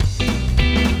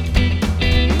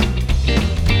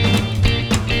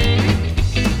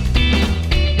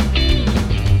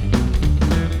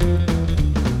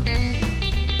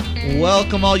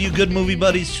Welcome, all you good movie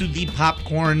buddies, to the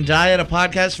Popcorn Diet, a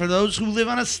podcast for those who live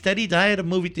on a steady diet of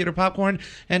movie theater popcorn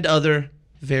and other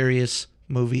various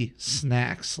movie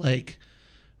snacks like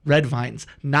Red Vines.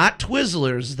 Not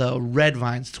Twizzlers, though. Red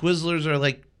Vines. Twizzlers are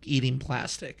like eating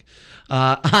plastic.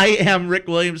 I am Rick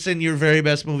Williamson, your very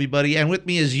best movie buddy, and with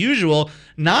me as usual,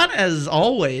 not as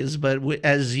always, but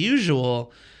as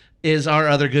usual, is our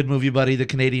other good movie buddy, the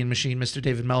Canadian Machine, Mr.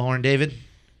 David Melhorn. David,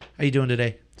 how you doing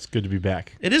today? It's good to be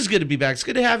back. It is good to be back. It's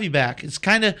good to have you back. It's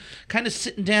kind of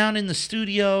sitting down in the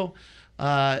studio.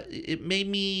 It made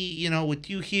me, with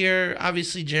you here.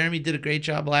 Obviously, Jeremy did a great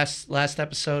job last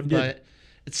episode, but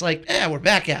it's like, we're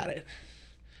back at it,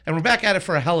 and we're back at it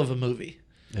for a hell of a movie.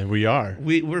 And we are.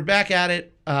 We're back at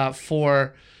it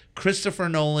for Christopher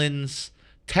Nolan's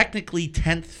technically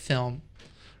 10th film.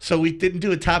 So we didn't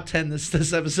do a top 10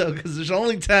 this episode because there's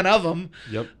only 10 of them.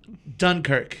 Yep.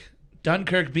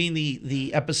 Dunkirk being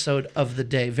the episode of the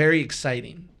day. Very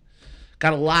exciting.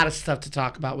 Got a lot of stuff to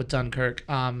talk about with Dunkirk.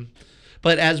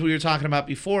 But as we were talking about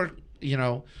before, we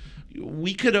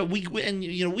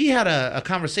had a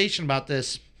conversation about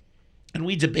this, and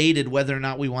we debated whether or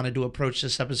not we wanted to approach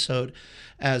this episode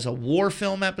as a war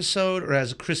film episode or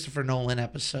as a Christopher Nolan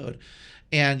episode.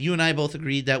 And you and I both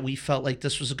agreed that we felt like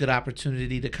this was a good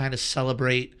opportunity to kind of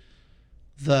celebrate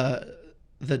the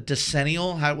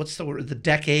decennial, what's the word? The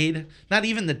decade, not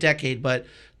even the decade, but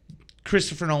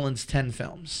Christopher Nolan's 10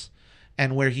 films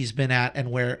and where he's been at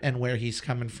and where he's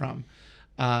coming from.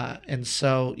 And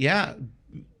so, yeah,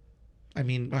 I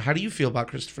mean, how do you feel about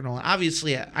Christopher Nolan?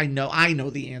 Obviously, I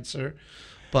know the answer,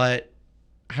 but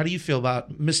how do you feel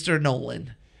about Mr.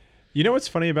 Nolan? You know what's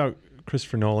funny about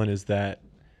Christopher Nolan is that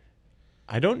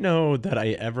I don't know that I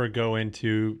ever go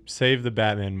into, save the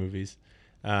Batman movies,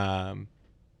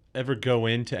 ever go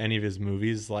into any of his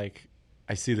movies like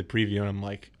I see the preview and I'm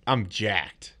like, I'm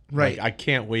jacked. Right. Like, I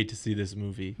can't wait to see this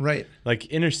movie. Right. Like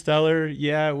Interstellar,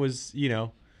 it was,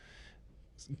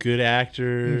 good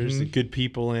actors, good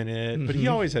people in it, but he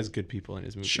always has good people in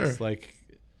his movies. Sure. Like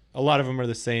a lot of them are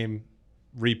the same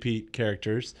repeat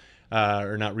characters,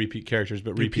 or not repeat characters,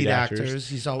 but repeat actors.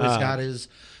 He's always got his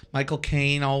Michael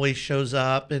Caine always shows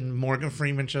up, and Morgan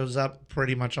Freeman shows up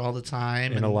pretty much all the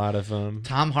time. And a lot of them.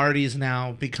 Tom Hardy's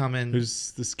now becoming...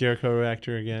 Who's the Scarecrow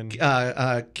actor again?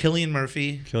 Cillian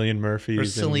Murphy. Cillian Murphy. Or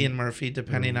Cillian Murphy,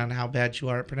 depending on how bad you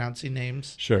are at pronouncing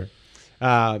names. Sure.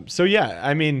 So, yeah,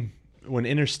 I mean, when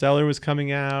Interstellar was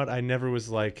coming out, I never was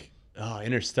like, oh,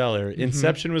 Interstellar.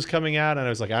 Inception was coming out, and I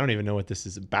was like, I don't even know what this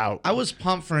is about. I was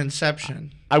pumped for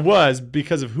Inception. I was,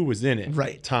 because of who was in it.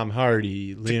 Right. Tom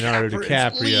Hardy, Leonardo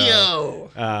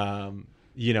DiCaprio.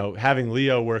 Leo. Having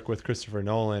Leo work with Christopher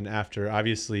Nolan after,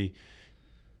 obviously,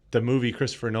 the movie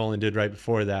Christopher Nolan did right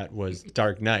before that was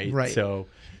Dark Knight. Right. So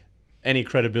any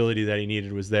credibility that he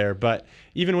needed was there. But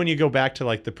even when you go back to,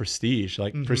 like, The Prestige,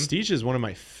 Prestige is one of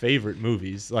my favorite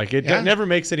movies. Like, it never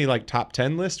makes any, like, top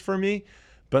 10 list for me.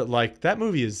 But, like, that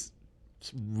movie is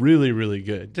really, really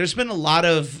good. There's been a lot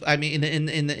of,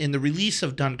 in the release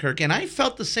of Dunkirk, and I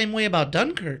felt the same way about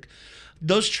Dunkirk.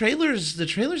 The trailers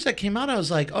that came out, I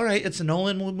was like, all right, it's a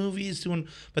Nolan movie, he's doing,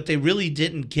 but they really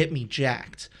didn't get me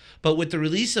jacked. But with the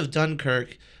release of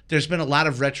Dunkirk, there's been a lot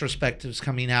of retrospectives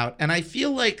coming out, and I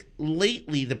feel like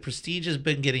lately The Prestige has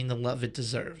been getting the love it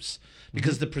deserves,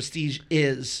 because The Prestige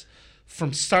is,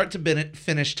 from start to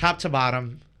finish, top to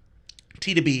bottom,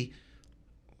 T to B,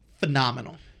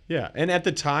 phenomenal. Yeah, and at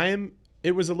the time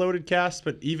it was a loaded cast,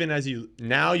 but even as you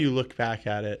look back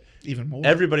at it, even more.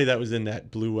 Everybody that was in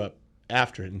that blew up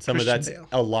after it, and some Christian of that's Bale.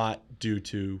 a lot due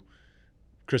to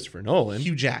Christopher Nolan.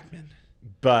 Hugh Jackman,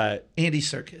 but Andy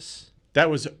Serkis.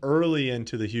 That was early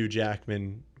into the Hugh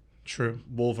Jackman, true,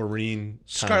 Wolverine.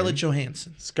 Scarlett time.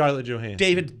 Johansson.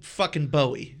 David fucking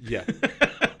Bowie. Yeah.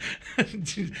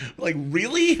 Like,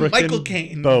 really? Frickin' Michael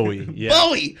Caine. Bowie.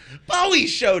 Yeah. Bowie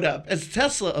showed up as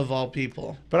Tesla of all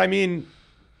people. But I mean,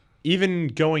 even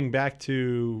going back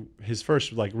to his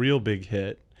first like real big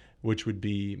hit, which would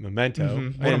be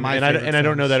Memento. One of my favorite and I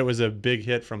don't know films. that it was a big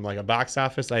hit from like a box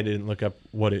office. I didn't look up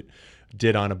what it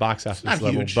did on a box office not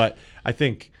level, huge. but I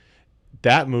think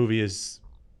that movie is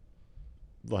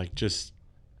like just,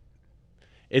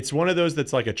 it's one of those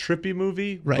that's like a trippy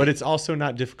movie, Right. but it's also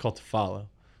not difficult to follow.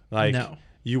 Like, No.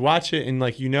 you watch it and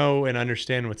like and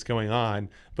understand what's going on,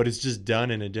 but it's just done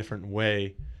in a different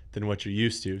way than what you're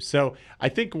used to. So I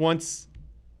think once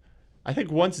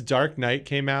Dark Knight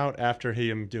came out, after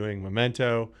him doing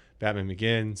Memento, Batman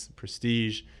Begins,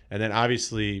 Prestige, and then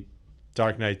obviously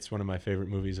Dark Knight's one of my favorite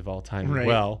movies of all time Right. as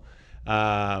well.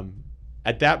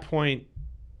 At that point,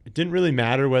 it didn't really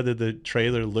matter whether the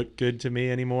trailer looked good to me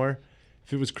anymore.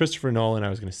 If it was Christopher Nolan, I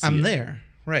was going to see it. I'm there.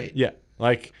 Right. Yeah.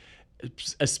 Like,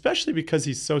 especially because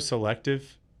he's so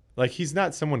selective. Like, he's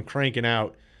not someone cranking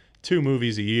out 2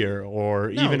 movies a year or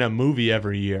even a movie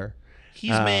every year.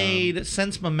 He's made,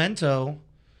 since Memento,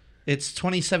 it's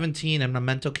 2017 and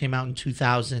Memento came out in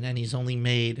 2000, and he's only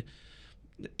made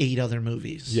 8 other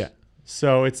movies. Yeah.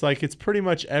 So it's like it's pretty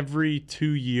much every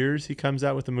 2 years he comes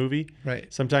out with a movie.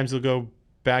 Right. Sometimes he'll go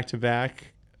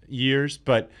back-to-back years,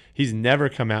 but he's never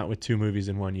come out with 2 movies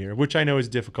in 1 year, which I know is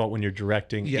difficult when you're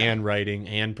directing and writing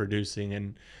and producing,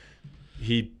 and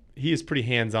he is pretty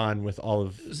hands-on with all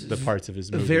of the parts of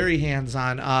his movie. Very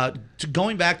hands-on.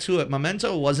 Going back to it,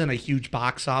 Memento wasn't a huge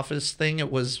box office thing.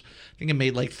 It was, I think it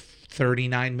made like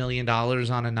 $39 million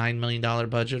on a $9 million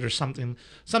budget or something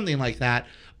like that.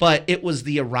 But it was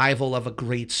the arrival of a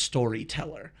great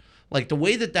storyteller. Like the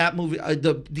way that movie,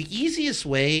 the easiest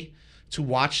way to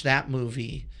watch that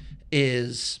movie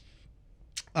is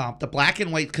the black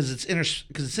and white, because it's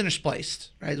interspliced,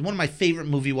 right? It's one of my favorite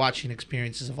movie watching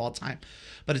experiences of all time.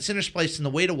 But it's interspliced, and the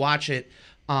way to watch it,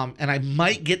 and I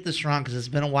might get this wrong because it's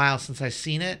been a while since I've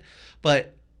seen it,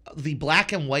 but the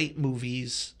black and white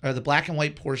movies, or the black and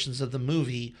white portions of the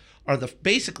movie, are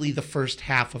basically the first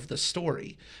half of the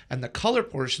story, and the color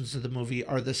portions of the movie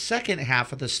are the second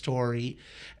half of the story.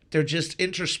 They're just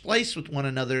interspliced with one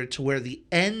another to where the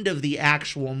end of the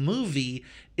actual movie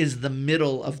is the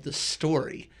middle of the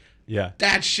story. Yeah.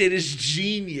 That shit is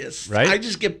genius. Right? I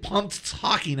just get pumped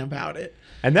talking about it.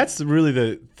 And that's really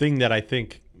the thing that I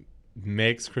think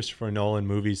makes Christopher Nolan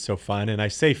movies so fun. And I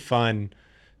say fun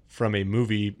from a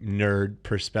movie nerd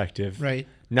perspective. Right.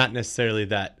 Not necessarily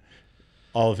that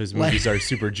all of his movies are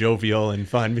super jovial and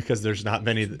fun, because there's not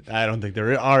many. I don't think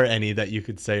there are any that you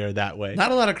could say are that way.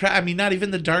 Not a lot of crowd. I mean, not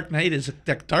even The Dark Knight is.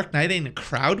 The Dark Knight ain't a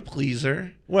crowd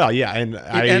pleaser. Well, yeah, and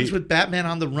it ends with Batman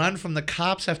on the run from the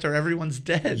cops after everyone's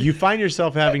dead. You find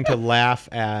yourself having to laugh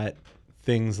at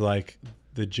things like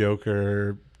the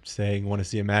Joker saying, "Want to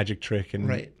see a magic trick?"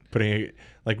 and putting it,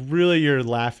 like, really, you're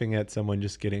laughing at someone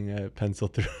just getting a pencil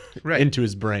through into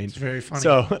his brain. It's very funny.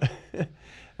 So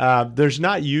there's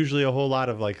not usually a whole lot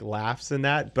of like laughs in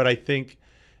that, but I think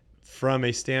from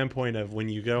a standpoint of when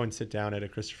you go and sit down at a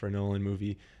Christopher Nolan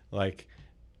movie, like,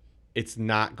 it's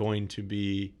not going to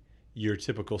be your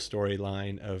typical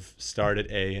storyline of start at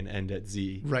A and end at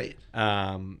Z. Right.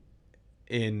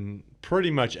 In pretty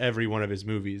much every one of his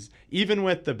movies, even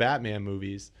with the Batman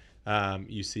movies,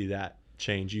 you see that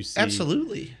change. You see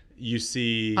absolutely. You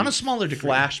see on a smaller degree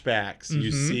flashbacks. Mm-hmm.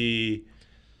 You see,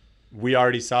 we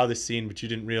already saw this scene, but you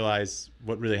didn't realize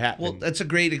what really happened. Well, that's a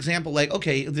great example. Like,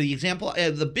 okay,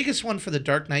 the biggest one for The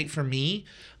Dark Knight for me,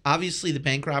 obviously the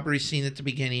bank robbery scene at the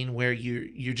beginning, where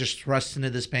you're just thrust into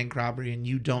this bank robbery and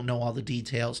you don't know all the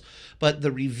details. But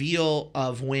the reveal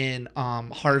of when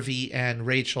Harvey and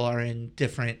Rachel are in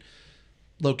different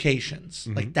locations,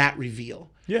 like that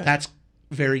reveal, that's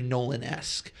very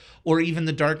Nolan-esque. Or even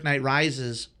The Dark Knight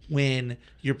Rises, when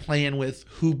you're playing with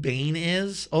who Bane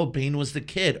is. Oh, Bane was the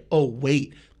kid. Oh,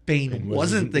 wait, Bane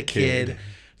wasn't the kid.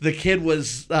 The kid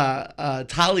was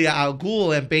Talia al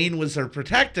Ghul, and Bane was her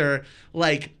protector.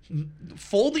 Like,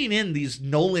 folding in these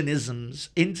Nolanisms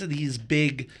into these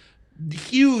big,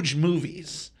 huge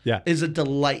movies is a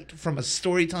delight. From a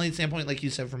storytelling standpoint, like you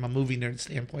said, from a movie nerd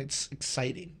standpoint, it's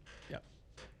exciting.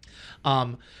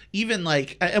 Even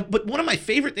like, but one of my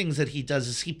favorite things that he does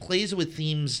is he plays with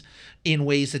themes in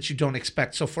ways that you don't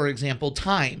expect. So, for example,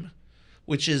 time,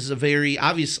 which is a very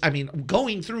obvious, I mean,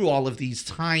 going through all of these,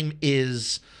 time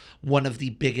is one of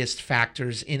the biggest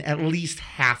factors in at least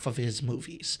half of his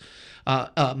movies.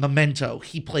 Memento,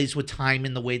 he plays with time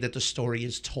in the way that the story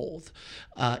is told.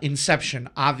 Inception,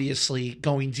 obviously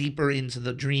going deeper into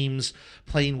the dreams,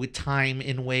 playing with time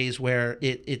in ways where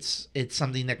it's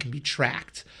something that can be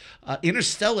tracked.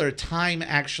 Interstellar, time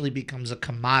actually becomes a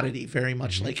commodity, very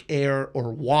much like air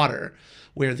or water,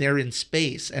 where they're in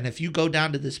space. And if you go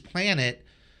down to this planet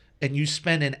and you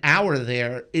spend an hour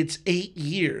there, it's 8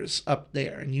 years up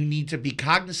there, and you need to be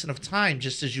cognizant of time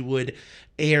just as you would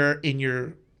air in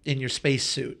your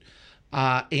spacesuit.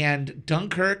 And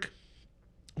Dunkirk,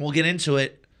 we'll get into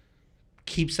it,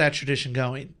 keeps that tradition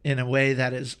going in a way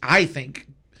that is, I think,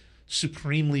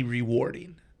 supremely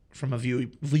rewarding from a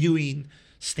viewing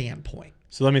standpoint.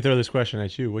 So let me throw this question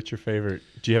at you. What's your favorite?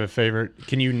 Do you have a favorite?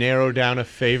 Can you narrow down a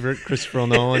favorite Christopher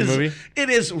Nolan movie? It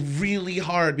is really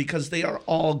hard because they are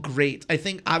all great. I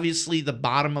think obviously the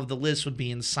bottom of the list would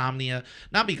be Insomnia,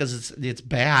 not because it's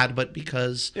bad, but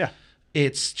because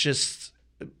it's just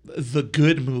the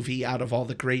good movie out of all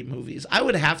the great movies. I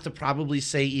would have to probably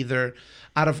say either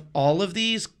out of all of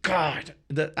these, I'm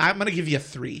going to give you a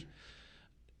 3.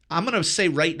 I'm going to say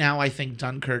right now, I think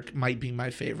Dunkirk might be my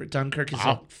favorite. Dunkirk is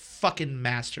a fucking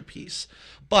masterpiece.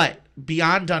 But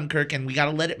beyond Dunkirk, and we got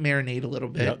to let it marinate a little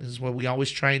bit. This is what we always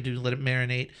try and do, let it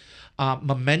marinate.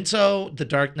 Memento, The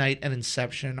Dark Knight, and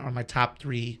Inception are my top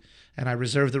 3, and I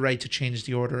reserve the right to change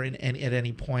the order at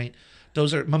any point.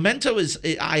 Those are Memento is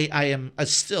I am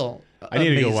still. I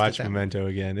need to go watch Memento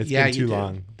again. It's been too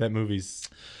long. That movie's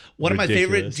one ridiculous. of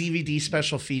my favorite DVD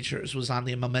special features was on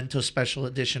the Memento Special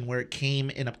Edition, where it came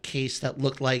in a case that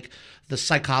looked like the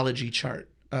psychology chart.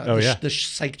 The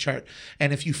psych chart.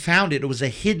 And if you found it, it was a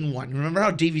hidden one. Remember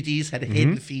how DVDs had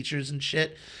hidden features and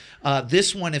shit?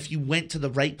 This one, if you went to the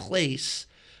right place,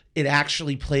 it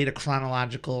actually played a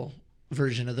chronological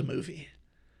version of the movie,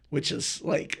 which is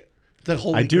like the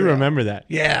whole. I do remember that.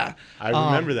 Yeah. I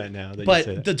remember that now. That but you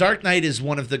say that. The Dark Knight is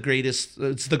one of the greatest.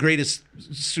 It's the greatest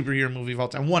superhero movie of all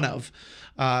time. One of.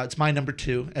 It's my number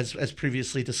 2, as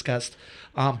previously discussed.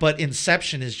 But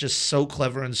Inception is just so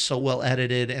clever and so well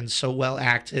edited and so well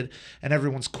acted, and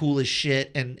everyone's cool as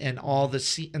shit, and all the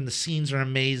scenes are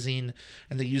amazing,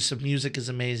 and the use of music is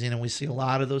amazing, and we see a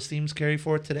lot of those themes carry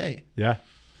forth today. Yeah.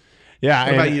 Yeah.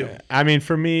 What about you? I mean,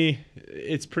 for me,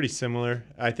 it's pretty similar.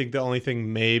 I think the only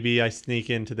thing maybe I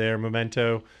sneak into there,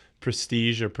 Memento,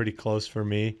 Prestige are pretty close for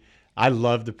me. I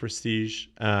love the Prestige.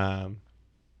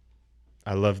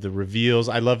 I love the reveals.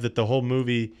 I love that the whole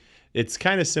movie, it's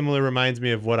kind of similar, reminds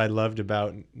me of what I loved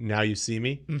about Now You See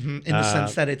Me. Mm-hmm. In the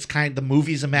sense that it's the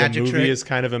movie's a magic trick. The movie is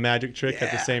kind of a magic trick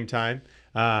at the same time.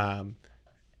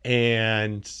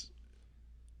 And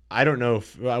I don't know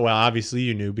if, well, obviously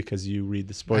you knew because you read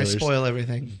the spoilers. I spoil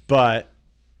everything. But,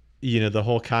 the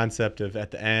whole concept of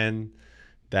at the end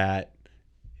that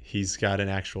he's got an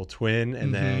actual twin,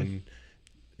 and then,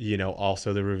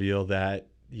 also the reveal that,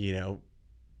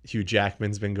 Hugh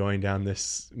Jackman's been going down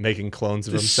making clones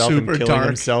of himself and killing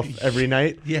himself every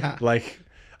night. Yeah. Like,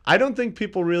 I don't think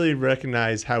people really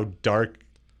recognize how dark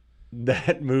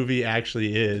that movie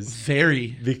actually is.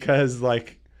 Very. Because,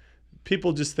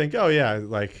 people just think, oh, yeah,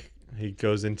 he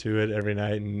goes into it every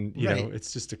night and, you know,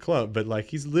 it's just a clone. But,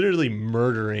 he's literally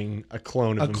murdering a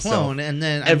clone of himself. A clone, and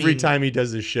then, every time he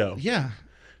does his show. Yeah.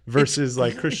 Versus,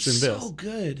 Christian Bale. It's so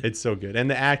good. It's so good.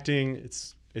 And the acting,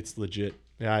 it's legit.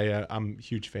 Yeah, I'm a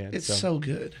huge fan. It's so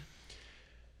good.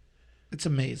 It's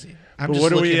amazing. But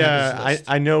what do we?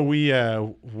 I know we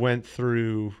went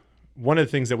through one of the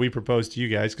things that we proposed to you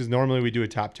guys, because normally we do a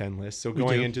top 10 list. So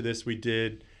going into this, we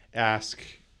did ask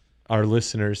our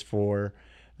listeners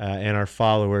and our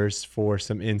followers for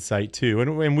some insight too,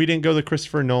 and we didn't go the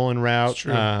Christopher Nolan route. That's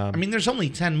true. I mean, there's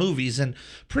only 10 movies, and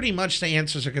pretty much the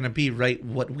answers are going to be right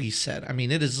what we said. I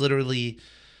mean, it is literally.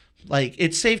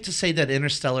 It's safe to say that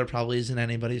Interstellar probably isn't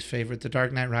anybody's favorite. The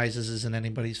Dark Knight Rises isn't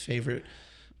anybody's favorite.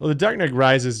 Well, The Dark Knight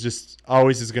Rises just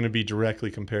always is going to be directly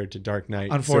compared to Dark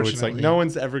Knight. Unfortunately. So it's no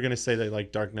one's ever going to say they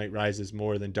like Dark Knight Rises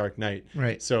more than Dark Knight.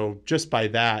 Right. So just by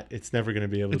that, it's never going to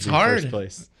be able to be hard. first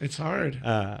place. It's hard.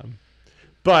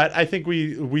 But I think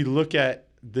we look at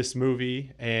this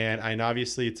movie, and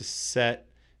obviously it's a set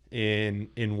in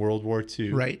World War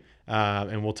II. Right.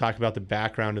 And we'll talk about the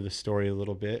background of the story a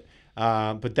little bit.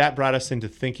 But that brought us into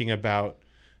thinking about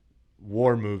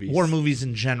war movies. War movies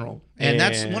in general. And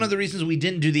that's one of the reasons we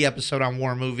didn't do the episode on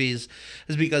war movies,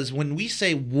 is because when we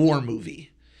say war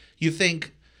movie, you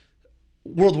think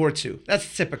World War II.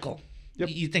 That's typical. Yep.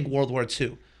 You think World War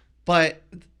II. But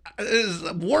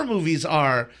war movies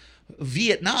are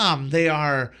Vietnam. They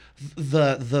are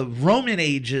the Roman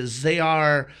ages. They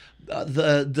are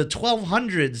the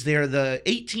 1200s, they're the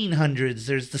 1800s,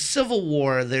 there's the Civil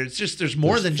War, there's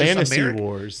more than just fantasy America.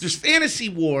 wars. There's fantasy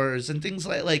wars and things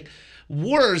like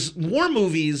war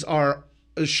movies are,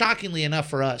 shockingly enough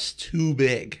for us, too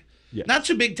big. Yes. Not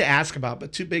too big to ask about,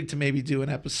 but too big to maybe do an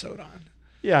episode on.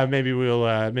 Yeah, maybe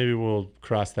we'll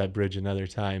cross that bridge another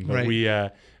time. But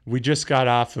we just got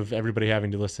off of everybody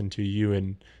having to listen to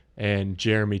you and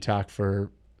Jeremy talk for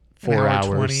 4 hours.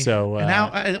 20. So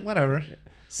whatever.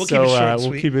 We'll keep it short and sweet.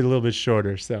 We'll keep it a little bit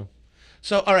shorter. So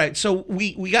all right. So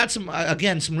we got some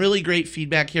really great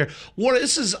feedback here. War.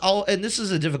 This is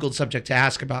a difficult subject to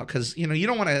ask about, because you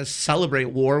don't want to celebrate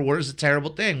war. War is a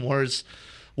terrible thing.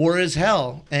 War is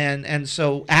hell. And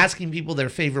so asking people their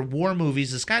favorite war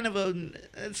movies is kind of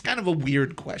a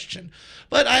weird question.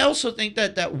 But I also think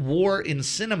that war in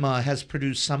cinema has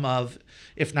produced some of,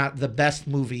 if not the best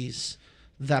movies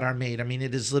that are made. I mean,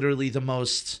 it is literally the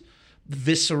most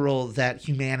visceral that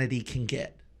humanity can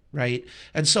get, right?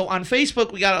 And so on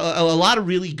Facebook, we got a lot of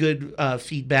really good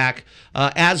feedback.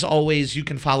 As always, you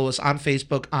can follow us on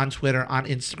Facebook, on Twitter, on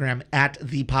Instagram at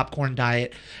The Popcorn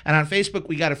Diet. And on Facebook,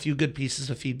 we got a few good pieces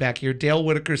of feedback here. Dale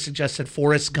Whitaker suggested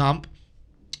Forrest Gump.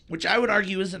 which I would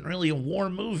argue isn't really a war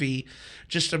movie,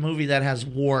 just a movie that has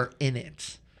war in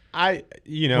it. What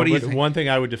do you think? One thing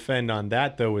I would defend on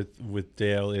that though with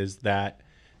Dale is that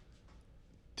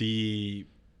the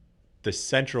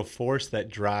central force that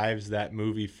drives that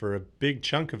movie for a big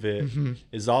chunk of it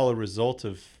is all a result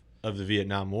of the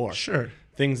Vietnam War. Sure.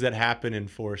 Things that happen in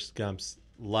Forrest Gump's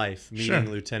life, meeting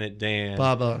Lieutenant Dan,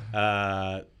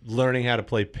 Bubba, learning how to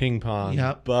play ping pong,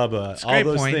 Bubba, all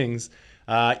those things,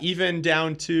 even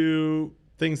down to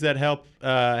things that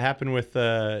happen with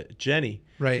Jenny.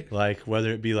 Right. Like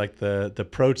whether it be like the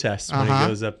protests when he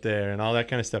goes up there and all that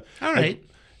kind of stuff. All right.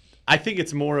 I think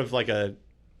it's more of like a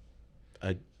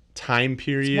time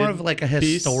period. It's more of like a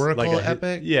historical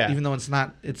epic. Yeah. Even though it's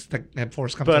not, it's the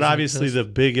Forrest Gump. But obviously the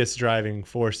biggest driving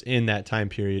force in that time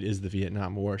period is the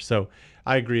Vietnam War. So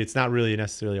I agree. It's not really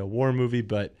necessarily a war movie,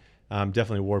 but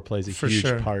definitely war plays a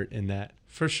huge part in that.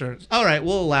 For sure. All right,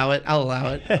 we'll allow it. I'll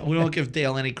allow it. We won't give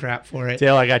Dale any crap for it.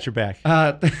 Dale, I got your back.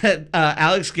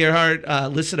 Alex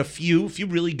Gerhardt listed a few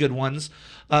really good ones.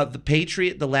 The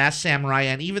Patriot, The Last Samurai,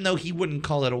 and even though he wouldn't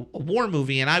call it a war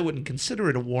movie, and I wouldn't consider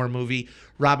it a war movie,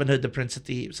 Robin Hood, The Prince of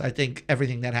Thieves. I think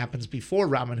everything that happens before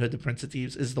Robin Hood, The Prince of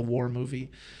Thieves is the war movie.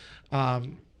 We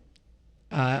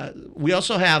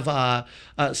also have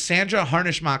Sandra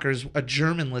Harnischmacher's, a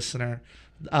German listener,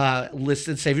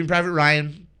 listed Saving Private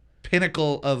Ryan,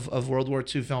 pinnacle of World War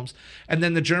II films, and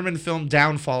then the German film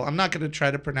Downfall. I'm not going to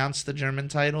try to pronounce the German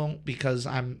title because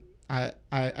I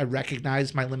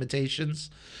recognize my limitations.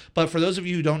 But for those of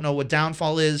you who don't know what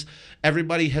Downfall is,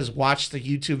 everybody has watched the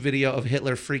YouTube video of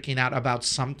Hitler freaking out about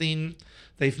something.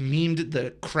 They've memed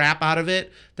the crap out of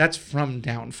it. That's from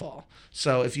Downfall.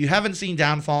 So if you haven't seen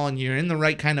Downfall and you're in the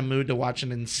right kind of mood to watch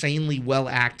an insanely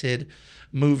well-acted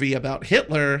movie about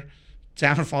Hitler,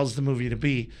 Downfall's the movie to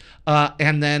be.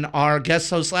 And then our guest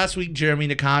host last week, Jeremy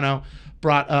Nakano,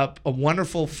 brought up a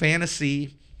wonderful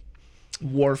fantasy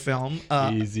war film.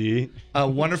 Easy. A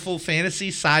wonderful fantasy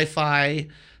sci-fi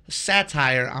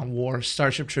satire on war,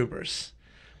 Starship Troopers,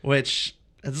 which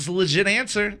is a legit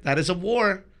answer. That is a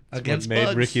war against bugs. It made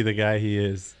bugs. Ricky the guy he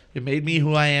is. It made me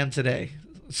who I am today.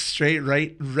 Straight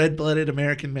right, red-blooded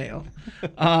American male.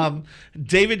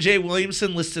 David J.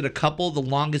 Williamson listed a couple: The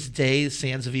Longest Day,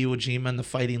 Sands of Iwo Jima, and The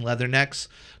Fighting Leathernecks.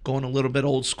 Going a little bit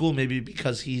old school, maybe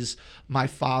because he's my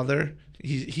father.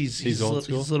 He's a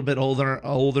little bit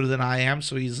older than I am,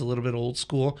 so he's a little bit old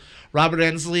school. Robert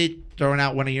Ensley throwing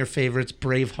out one of your favorites,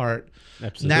 Braveheart.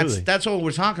 Absolutely. And that's what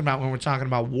we're talking about when we're talking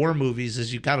about war movies.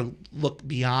 Is you got to look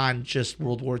beyond just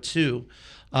World War II.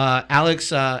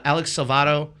 Alex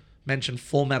Salvato mentioned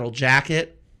Full Metal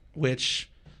Jacket, which,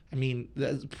 I mean,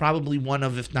 that's probably one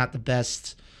of, if not the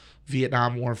best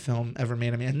Vietnam War film ever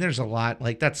made. I mean, and there's a lot.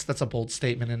 Like, that's a bold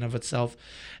statement in of itself.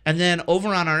 And then over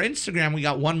on our Instagram, we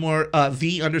got one more.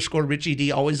 V_Richie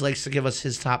D always likes to give us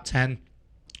his top 10.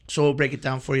 So we'll break it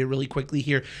down for you really quickly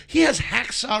here. He has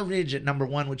Hacksaw Ridge at number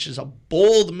 1, which is a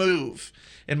bold move,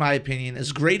 in my opinion.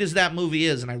 As great as that movie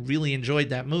is, and I really enjoyed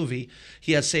that movie,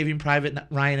 he has Saving Private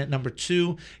Ryan at number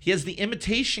 2. He has The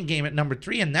Imitation Game at number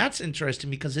 3, and that's interesting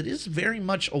because it is very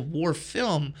much a war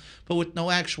film, but with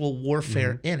no actual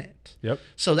warfare in it. Yep.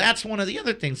 So that's one of the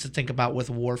other things to think about with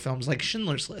war films, like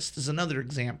Schindler's List is another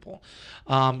example.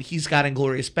 He's got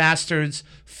Inglourious Bastards,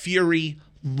 Fury,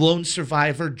 Lone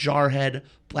Survivor, Jarhead,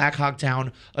 Black Hawk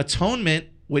Down, Atonement,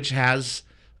 which has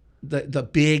the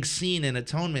big scene in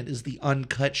Atonement is the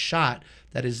uncut shot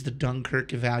that is the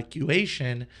Dunkirk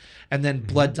evacuation, and then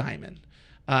Blood Diamond.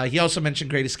 He also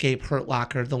mentioned Great Escape, Hurt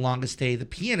Locker, The Longest Day, The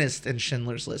Pianist, and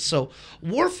Schindler's List. So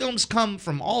war films come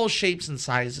from all shapes and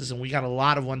sizes, and we got a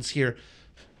lot of ones here.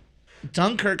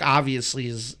 Dunkirk obviously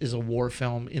is a war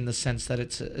film in the sense that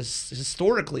it's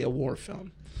historically a war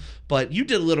film. But you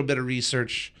did a little bit of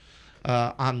research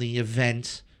on the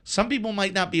event. Some people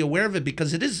might not be aware of it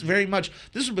because it is very much,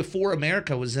 this was before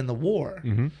America was in the war.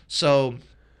 So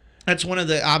that's one of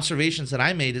the observations that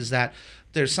I made, is that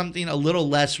there's something a little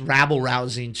less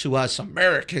rabble-rousing to us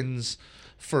Americans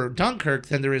for Dunkirk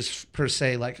than there is per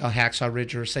se like a Hacksaw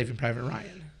Ridge or Saving Private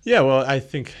Ryan. Yeah, well, I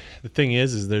think the thing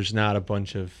is there's not a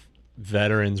bunch of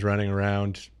veterans running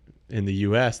around in the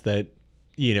U.S. that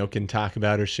can talk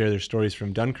about or share their stories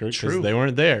from Dunkirk because they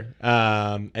weren't there.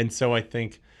 And so I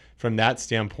think from that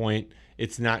standpoint,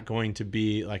 it's not going to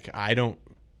be like,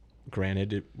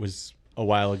 granted, it was a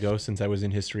while ago since I was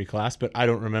in history class, but I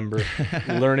don't remember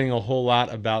learning a whole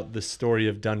lot about the story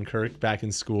of Dunkirk back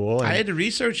in school. I had to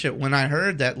research it when I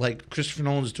heard that like Christopher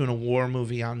Nolan was doing a war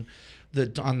movie on the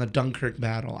Dunkirk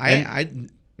battle. I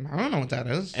don't know what that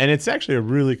is. And it's actually a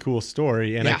really cool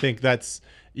story. And I think that's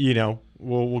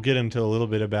we'll get into a little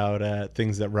bit about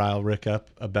things that rile Rick up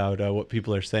about what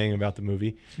people are saying about the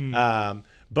movie.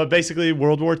 But basically,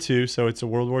 World War II. So it's a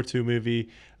World War II movie.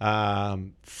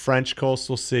 French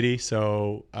coastal city.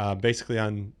 So basically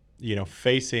on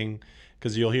facing,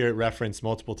 because you'll hear it referenced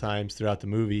multiple times throughout the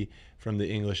movie from the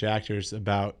English actors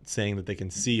about saying that they can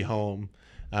see home.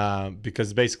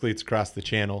 Because basically it's across the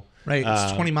channel. Right,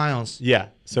 it's 20 miles. Yeah,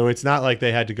 so it's not like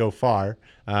they had to go far.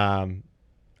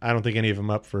 I don't think any of them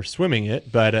up for swimming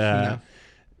it, but No.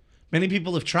 Many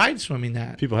people have tried swimming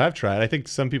that. people have tried. I think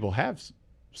some people have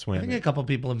swam I think it. a couple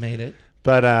people have made it.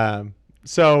 But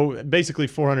so basically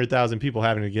 400,000 people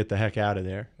having to get the heck out of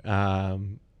there.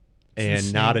 And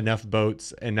insane. not enough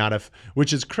boats and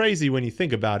which is crazy when you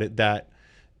think about it, that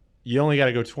you only got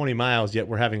to go 20 miles, yet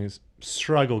we're having this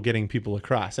struggle getting people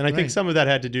across. And I think Right. some of that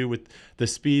had to do with the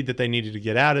speed that they needed to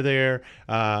get out of there.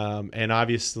 And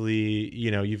obviously,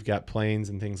 you've got planes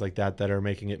and things like that are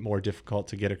making it more difficult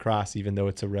to get across, even though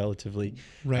it's a relatively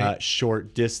Right.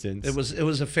 short distance. It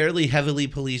was a fairly heavily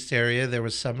policed area. There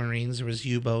was submarines, there was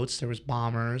U-boats, there was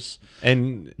bombers.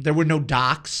 And There were no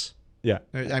docks. yeah,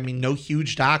 I mean, no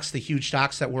huge docks. The huge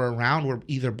docks that were around were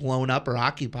either blown up or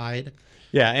occupied.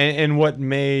 yeah. And what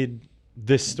made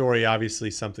this story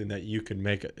obviously something that you could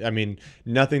make. I mean,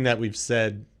 nothing that we've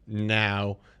said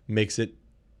now makes it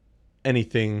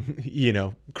anything,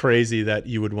 crazy that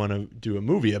you would want to do a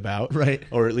movie about, Right.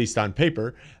 or at least on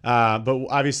paper. But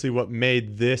obviously what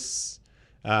made this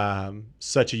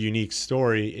such a unique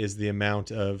story is the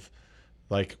amount of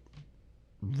like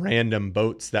random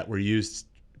boats that were used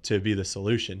to be the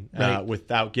solution. Right.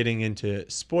 Without getting into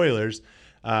spoilers,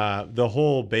 the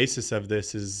whole basis of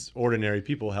this is ordinary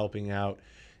people helping out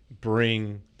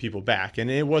bring people back. And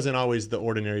it wasn't always the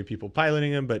ordinary people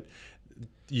piloting them, but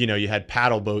you had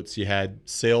paddle boats, you had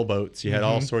sailboats, you had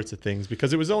all sorts of things,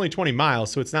 because it was only 20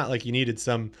 miles. So it's not like you needed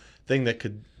some thing that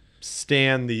could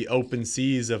stand the open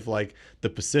seas of like the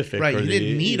Pacific, Right, or you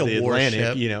didn't need the a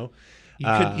Atlantic,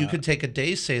 warship. You could take a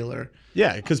day sailor.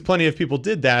 Yeah, because plenty of people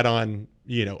did that on,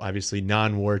 obviously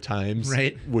non-war times,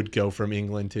 Right. would go from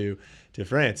England to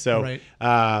France. So, Right.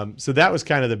 So that was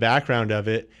kind of the background of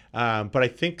it. But I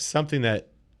think something that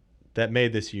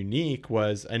made this unique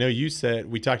was, I know you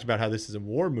said, we talked about how this is a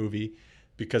war movie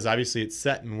because obviously it's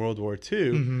set in World War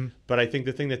II. But I think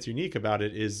the thing that's unique about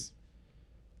it is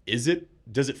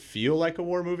does it feel like a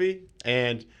war movie?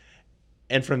 And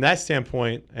from that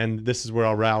standpoint, and this is where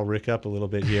I'll rile Rick up a little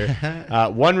bit here,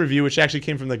 one review, which actually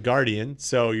came from The Guardian.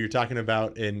 So you're talking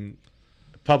about in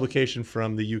publication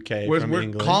from the UK, from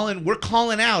England. We're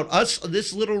calling out us.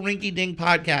 This little rinky-dink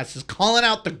podcast is calling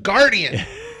out The Guardian.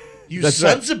 You That's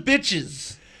sons of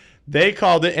bitches. They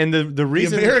called it, and the The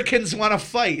reason Americans want to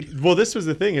fight. Well, this was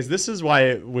the thing, is this is why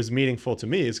it was meaningful to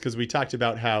me, is because we talked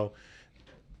about how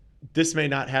this may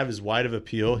not have as wide of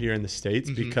appeal here in the States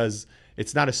because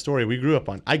it's not a story we grew up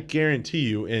on. I guarantee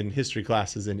you in history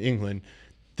classes in England,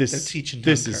 They're teaching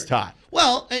this Dunkirk. is taught.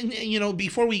 Well, and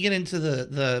before we get into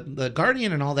the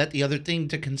Guardian and all that, the other thing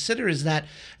to consider is that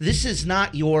this is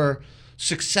not your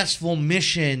successful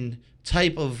mission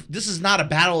type of. This is not a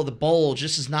battle of the bulge.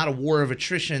 This is not a war of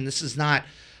attrition. This is not.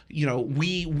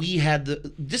 We had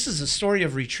this is a story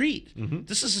of retreat.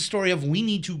 This is a story of we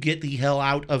need to get the hell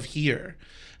out of here.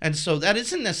 And so that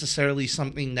isn't necessarily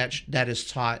something that is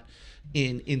taught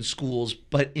in schools,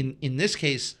 but in this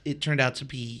case, it turned out to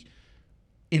be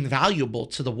invaluable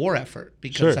to the war effort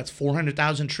because that's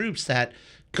 400,000 troops that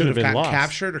could have been got lost.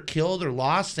 captured or killed or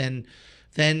lost, and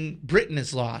then Britain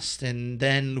is lost, and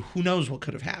then who knows what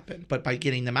could have happened. But by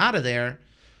getting them out of there,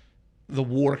 the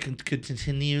war could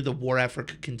continue, the war effort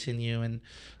could continue, and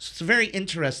so it's a very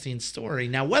interesting story.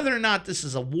 Now, whether or not this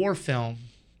is a war film,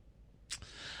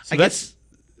 So I guess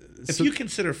if you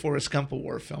consider Forrest Gump a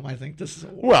war film, I think this is a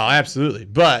war. Well, absolutely.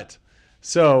 But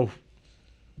so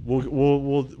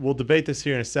we'll debate this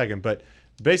here in a second. But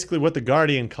basically, what the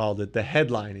Guardian called it, the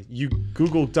headline. You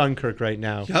Google Dunkirk right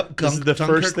now. Yep, This is the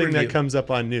Dunkirk first thing review. that comes up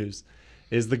on news.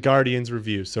 Is the Guardian's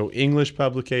review. So English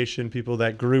publication, people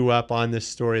that grew up on this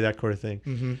story, that kind of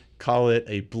thing, call it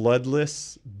a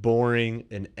bloodless, boring,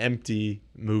 and empty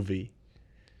movie.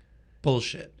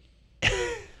 Bullshit.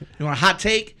 You want a hot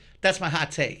take? That's my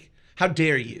hot take. How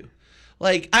dare you?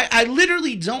 Like, I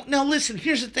literally don't. Now, listen,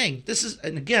 here's the thing. This is,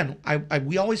 and again,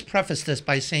 we always preface this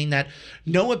by saying that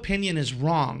no opinion is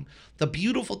wrong. The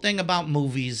beautiful thing about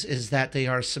movies is that they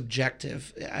are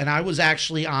subjective. And I was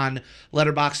actually on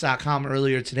letterboxd.com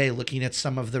earlier today looking at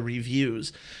some of the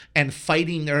reviews and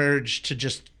fighting the urge to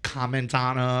just comment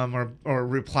on them or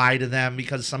reply to them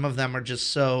because some of them are just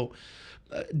so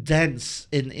dense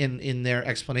in their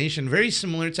explanation, very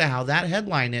similar to how that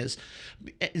headline is.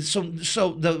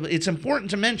 It's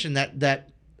important to mention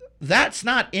that's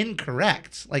not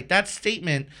incorrect. Like, that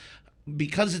statement,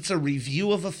 because it's a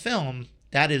review of a film,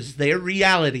 that is their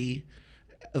reality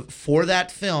for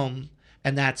that film,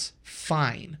 and that's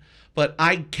fine. But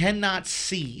I cannot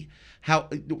see how,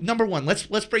 number one,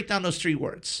 let's break down those 3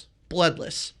 words.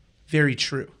 Bloodless. Very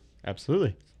true.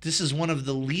 Absolutely. This is one of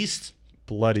the least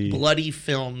bloody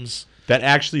films that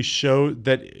actually show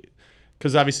that,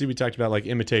 because obviously we talked about like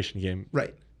Imitation Game.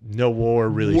 Right. No war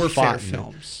really warfare fought in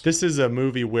films. it. This is a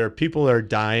movie where people are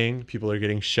dying, people are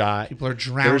getting shot, people are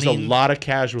drowning. There's a lot of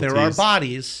casualties. There are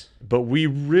bodies, but we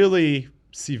really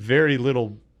see very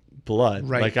little blood.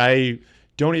 Right. Like, I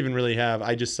don't even really have.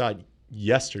 I just saw it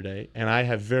yesterday, and I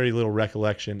have very little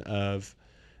recollection of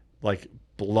like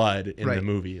blood in the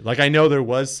movie. Like, I know there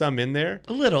was some in there,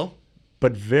 a little,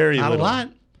 but very not little. a lot.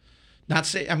 Not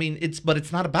say. I mean, but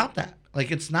it's not about that. Like,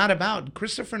 it's not about,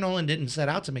 Christopher Nolan didn't set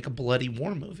out to make a bloody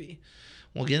war movie.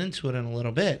 We'll get into it in a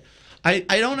little bit. I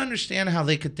don't understand how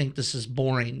they could think this is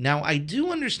boring. Now, I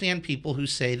do understand people who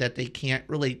say that they can't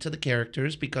relate to the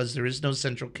characters because there is no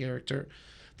central character.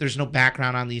 There's no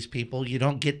background on these people. You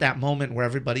don't get that moment where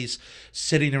everybody's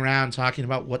sitting around talking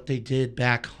about what they did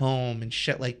back home and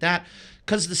shit like that,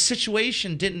 because the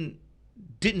situation didn't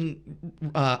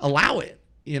allow it.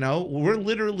 You know, we're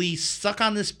literally stuck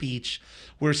on this beach.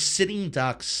 We're sitting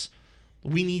ducks.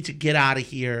 We need to get out of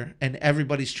here, and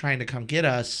everybody's trying to come get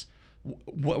us.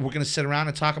 We're going to sit around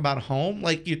and talk about home?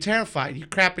 Like, you're terrified. You're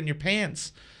crapping your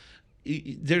pants.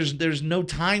 There's no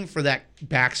time for that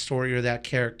backstory or that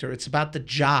character. It's about the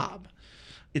job.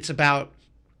 It's not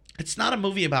a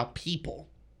movie about people.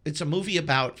 It's a movie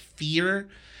about fear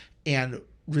and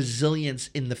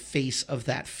resilience in the face of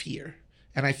that fear.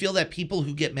 And I feel that people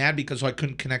who get mad because I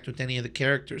couldn't connect with any of the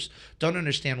characters don't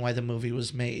understand why the movie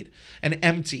was made. And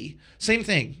Empty, same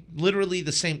thing, literally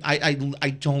the same. I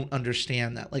don't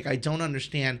understand that. Like, I don't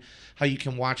understand how you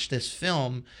can watch this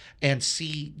film and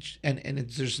see, and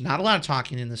there's not a lot of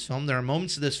talking in this film. There are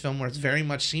moments of this film where it very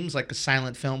much seems like a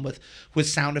silent film with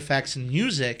sound effects and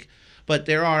music. But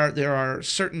there are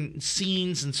certain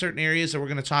scenes and certain areas that we're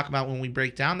going to talk about when we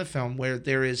break down the film where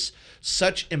there is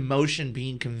such emotion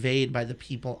being conveyed by the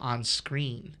people on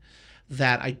screen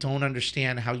that I don't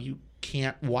understand how you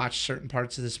can't watch certain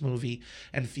parts of this movie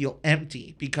and feel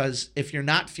empty. Because if you're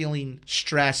not feeling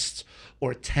stressed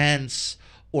or tense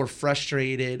or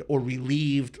frustrated or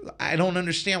relieved, I don't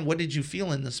understand. What did you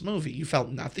feel in this movie? You felt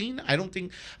nothing? I don't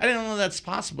know that's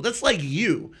possible. That's like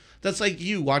you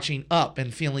watching Up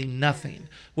and feeling nothing,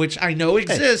 which I know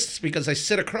exists because I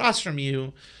sit across from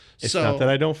you. It's not that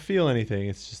I don't feel anything.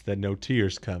 It's just that no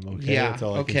tears come. Okay, yeah, that's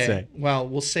all I can say. Well,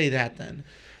 we'll say that then.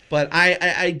 But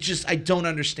I don't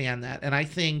understand that, and I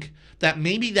think that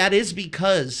maybe that is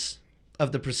because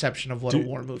of the perception of what a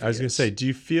war movie is. I was going to say, do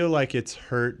you feel like it's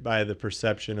hurt by the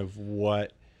perception of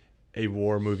what a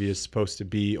war movie is supposed to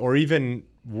be, or even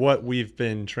what we've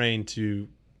been trained to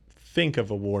think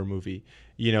of a war movie?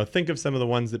 You know, think of some of the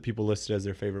ones that people listed as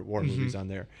their favorite war movies on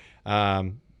there.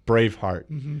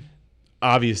 Braveheart.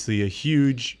 Obviously a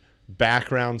huge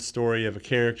background story of a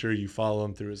character. You follow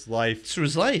him through his life. Through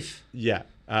his life. Yeah.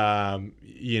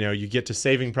 You get to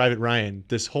Saving Private Ryan.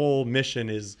 This whole mission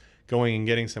is going and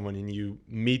getting someone, and you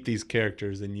meet these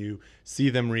characters and you see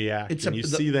them react you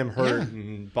see them hurt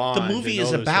and bond. The movie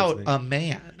is about a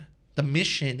man. The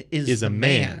mission is a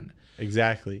man.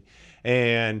 Exactly.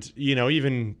 And,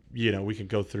 even, we could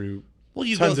go through. Well,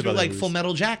 you go through like Full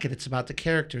Metal Jacket. It's about the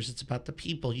characters. It's about the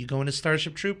people. You go into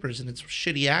Starship Troopers and it's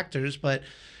shitty actors, but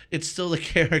it's still the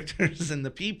characters and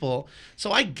the people.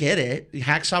 So I get it.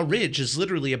 Hacksaw Ridge is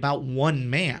literally about one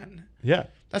man. Yeah.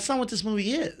 That's not what this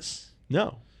movie is.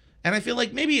 No. And I feel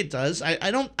like maybe it does.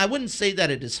 I wouldn't say that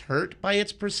it is hurt by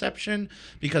its perception,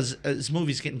 because this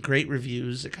movie's getting great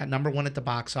reviews. It got #1 at the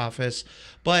box office.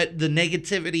 But the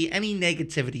negativity, any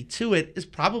negativity to it, is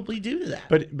probably due to that.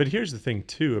 But here's the thing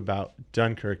too about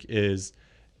Dunkirk is,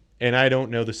 and I don't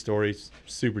know the story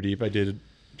super deep. I did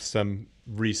some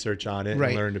research on it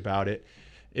and learned about it.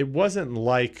 It wasn't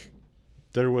like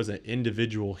there was an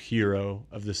individual hero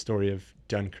of the story of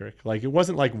Dunkirk. Like, it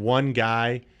wasn't like one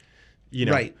guy.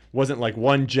 Wasn't like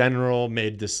one general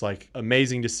made this like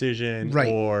amazing decision,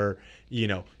 or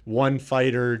one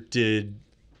fighter did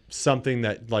something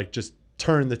that like just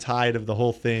turned the tide of the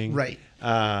whole thing.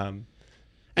 And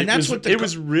it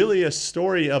was really a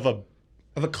story of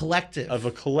a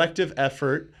collective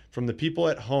effort from the people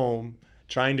at home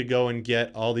trying to go and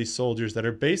get all these soldiers that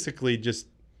are basically just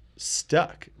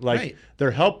stuck. Like,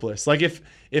 they're helpless. Like,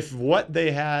 if what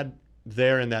they had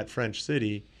there in that French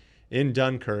city in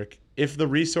Dunkirk, if the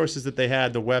resources that they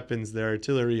had, the weapons, the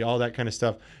artillery, all that kind of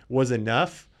stuff was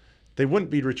enough, they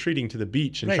wouldn't be retreating to the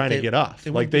beach and Right, trying to get off.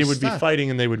 Like they would be stuck. fighting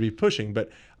and they would be pushing.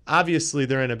 But obviously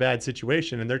they're in a bad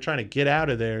situation and they're trying to get out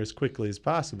of there as quickly as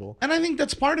possible. And I think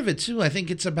that's part of it too. I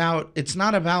think it's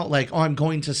not about like, oh, I'm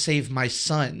going to save my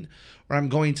son or I'm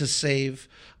going to save,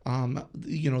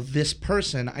 this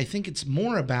person. I think it's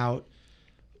more about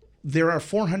there are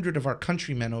 400 of our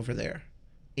countrymen over there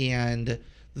and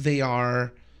they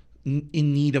are in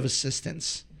need of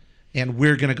assistance. And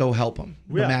we're going to go help them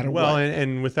no matter what. Well,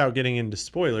 and without getting into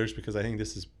spoilers, because I think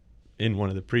this is in one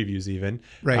of the previews even.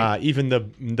 Right. Even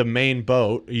the main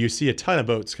boat, you see a ton of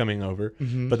boats coming over,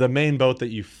 but the main boat that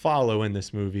you follow in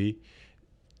this movie,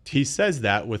 he says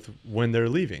that when they're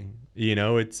leaving.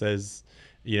 It says,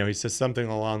 he says something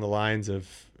along the lines of,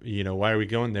 why are we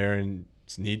going there? And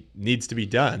it needs to be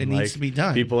done. It needs to be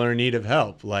done. People are in need of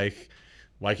help. Like,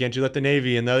 why can't you let the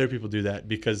Navy and the other people do that?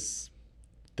 Because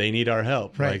they need our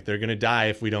help. Right. Like they're going to die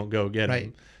if we don't go get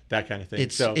them. That kind of thing.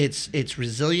 It's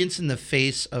resilience in the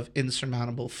face of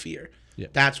insurmountable fear. Yeah.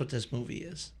 That's what this movie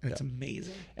is. And it's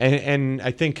amazing. And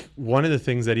I think one of the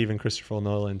things that even Christopher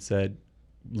Nolan said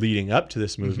leading up to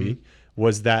this movie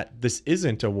was that this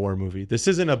isn't a war movie. This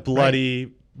isn't a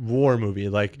bloody war movie.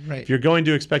 Like if you're going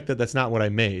to expect that, that's not what I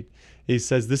made. He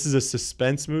says this is a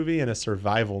suspense movie and a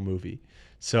survival movie.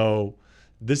 So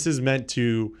this is meant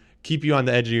to keep you on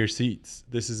the edge of your seats.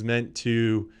 This is meant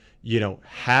to,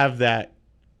 have that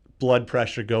blood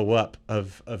pressure go up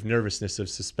of nervousness, of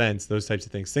suspense, those types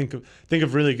of things. Think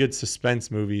of really good suspense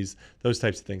movies, those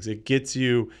types of things. It gets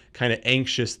you kind of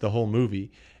anxious the whole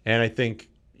movie. And I think,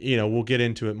 we'll get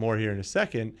into it more here in a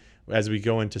second as we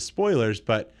go into spoilers,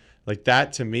 but like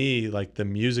that to me, like the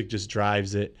music just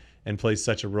drives it and plays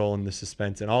such a role in the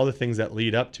suspense, and all the things that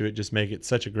lead up to it just make it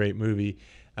such a great movie.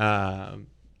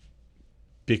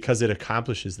 Because it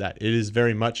accomplishes that. It is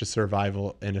very much a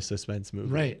survival and a suspense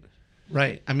movie.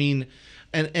 Right. I mean,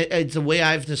 and it's the way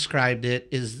I've described it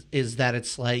is that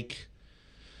it's like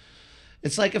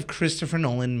if Christopher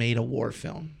Nolan made a war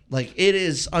film. Like it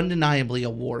is undeniably a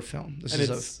war film.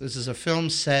 This is a film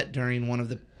set during one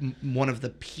of the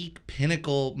peak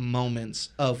pinnacle moments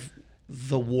of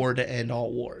the war to end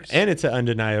all wars. And it's an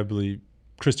undeniably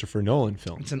Christopher Nolan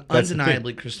film. It's an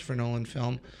undeniably Christopher Nolan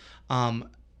film.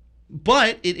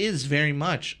 But it is very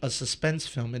much a suspense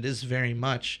film. It is very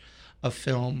much a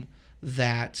film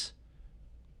that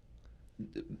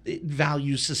it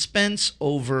values suspense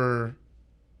over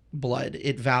blood.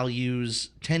 It values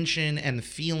tension and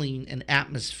feeling and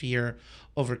atmosphere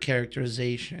over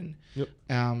characterization. Yep.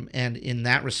 And in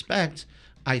that respect,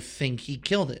 I think he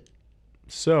killed it.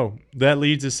 So that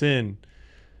leads us in.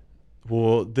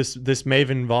 Well, this may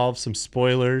involve some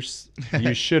spoilers.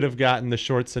 You should have gotten the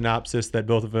short synopsis that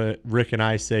both of Rick and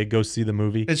I say, go see the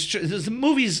movie. It's true. The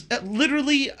movie's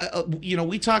literally,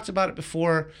 we talked about it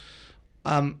before.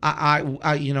 I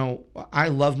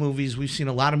love movies. We've seen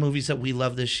a lot of movies that we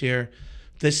love this year.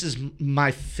 This is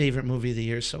my favorite movie of the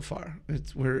year so far.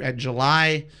 We're at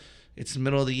July. It's the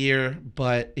middle of the year,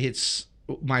 but it's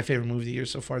my favorite movie of the year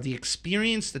so far. The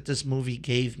experience that this movie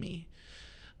gave me.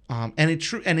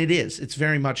 It's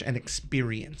very much an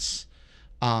experience.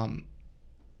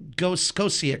 Go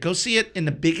see it. Go see it in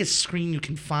the biggest screen you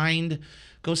can find.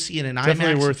 Go see it in IMAX.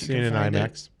 Definitely worth seeing in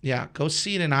IMAX. Yeah, go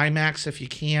see it in IMAX if you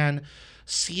can.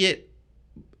 See it.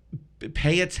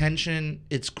 Pay attention.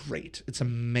 It's great. It's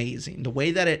amazing. The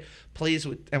way that it plays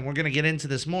with, and we're gonna get into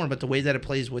this more, but the way that it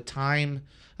plays with time.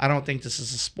 I don't think this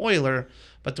is a spoiler,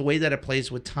 but the way that it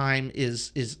plays with time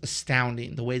is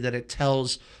astounding. The way that it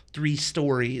tells 3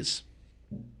 stories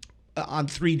on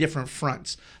 3 different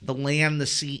fronts: the land, the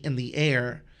sea, and the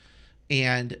air.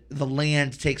 And the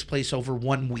land takes place over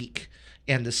 1 week,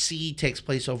 and the sea takes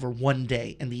place over 1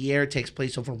 day, and the air takes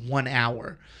place over 1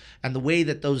 hour. And the way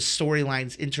that those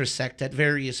storylines intersect at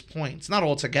various points, not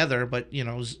all together, but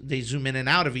they zoom in and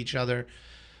out of each other.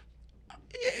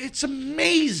 It's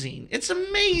amazing. It's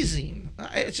amazing.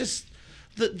 It's just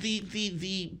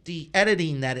the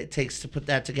editing that it takes to put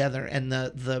that together, and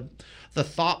the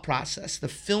thought process, the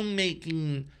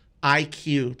filmmaking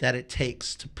IQ that it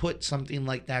takes to put something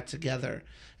like that together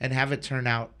and have it turn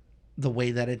out the way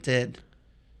that it did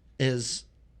is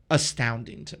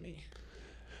astounding to me.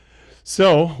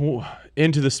 So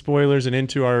into the spoilers and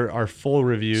into our full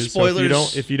reviews.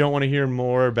 Spoilers. So if you don't want to hear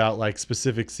more about like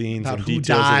specific scenes About and who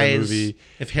details dies, of the movie,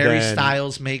 if Harry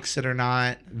Styles makes it or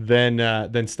not,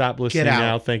 then stop listening Get out.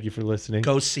 now. Thank you for listening.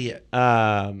 go see it.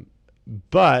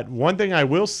 But one thing I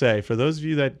will say, for those of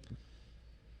you that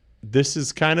this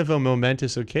is kind of a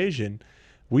momentous occasion,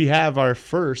 we have our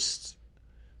first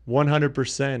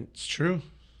 100% It's true.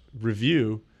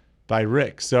 review by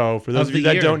Rick. So for those of you the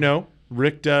that year. don't know,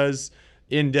 Rick does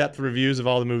in-depth reviews of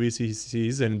all the movies he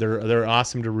sees, and they're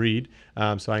awesome to read.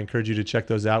 So I encourage you to check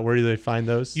those out. Where do they find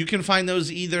those? You can find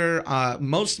those either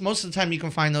most of the time you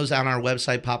can find those on our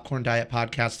website,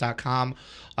 popcorndietpodcast.com.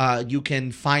 You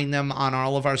can find them on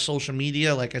all of our social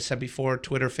media, like I said before,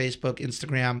 Twitter, Facebook,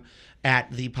 Instagram,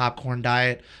 at The Popcorn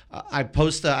Diet. I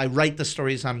write the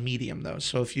stories on Medium, though.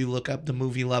 So if you look up The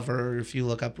Movie Lover, or if you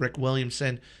look up Rick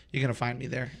Williamson, you're going to find me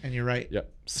there. And you're right. Yep.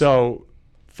 So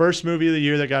first movie of the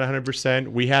year that got 100%.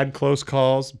 We had close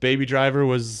calls. Baby Driver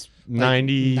was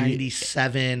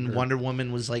 97. Wonder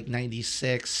Woman was like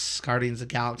 96. Guardians of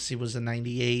the Galaxy was a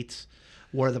 98.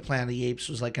 War of the Planet of the Apes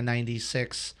was like a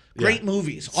 96. Great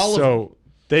movies, all of them.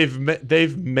 So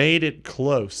they've made it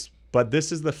close, but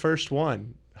this is the first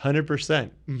one,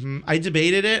 100%. I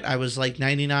debated it. I was like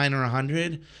 99 or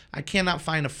 100. I cannot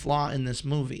find a flaw in this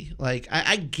movie. Like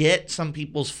I get some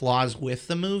people's flaws with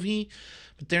the movie,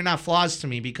 but they're not flaws to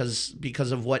me because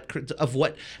of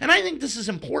what, and I think this is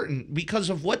important because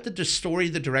of what the story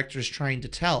the director is trying to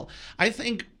tell. I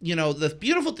think, the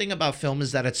beautiful thing about film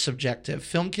is that it's subjective.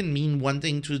 Film can mean one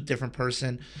thing to a different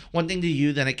person, one thing to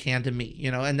you than it can to me,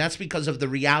 and that's because of the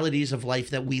realities of life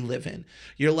that we live in.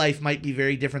 Your life might be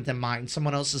very different than mine.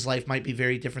 Someone else's life might be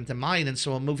very different than mine. And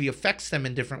so a movie affects them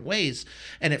in different ways,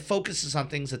 and it focuses on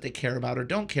things that they care about or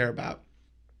don't care about.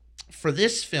 For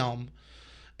this film,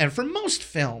 and for most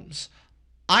films,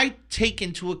 I take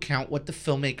into account what the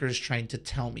filmmaker is trying to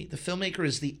tell me. The filmmaker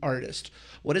is the artist.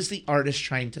 What is the artist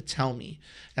trying to tell me?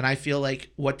 And I feel like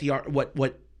what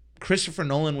Christopher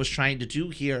Nolan was trying to do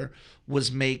here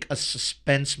was make a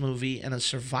suspense movie and a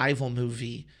survival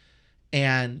movie,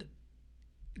 and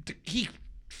he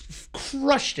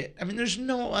crushed it. I mean, there's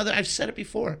no other. I've said it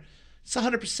before. It's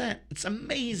 100%. It's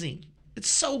amazing. It's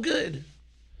so good.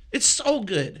 It's so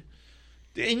good.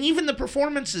 And even the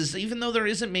performances, even though there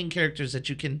isn't main characters that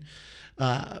you can,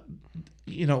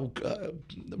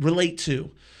 relate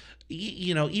to,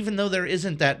 even though there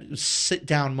isn't that sit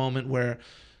down moment where,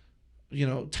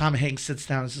 Tom Hanks sits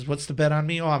down and says, "What's the bet on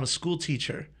me? Oh, I'm a school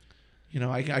teacher.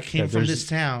 I came from this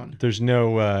town." There's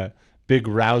no big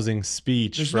rousing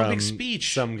speech There's from no big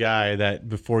speech. some guy that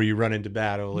before you run into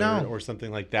battle or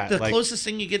something like that. The closest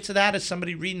thing you get to that is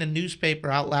somebody reading a newspaper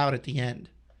out loud at the end.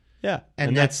 Yeah.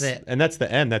 And that's it. And that's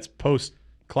the end. That's post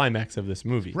climax of this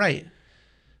movie. Right.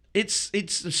 It's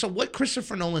so what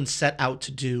Christopher Nolan set out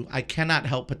to do, I cannot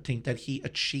help but think that he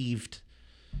achieved.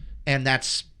 And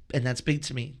that's big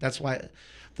to me. That's why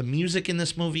the music in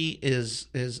this movie is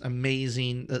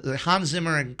amazing. The Hans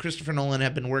Zimmer and Christopher Nolan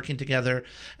have been working together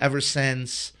ever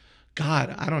since,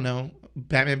 God, I don't know,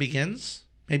 Batman Begins,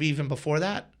 maybe even before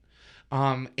that.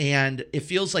 And it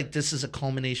feels like this is a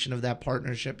culmination of that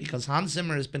partnership because Hans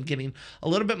Zimmer has been getting a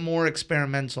little bit more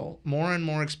and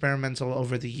more experimental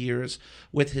over the years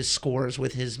with his scores,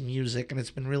 with his music. And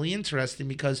it's been really interesting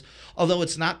because although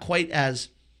it's not quite as,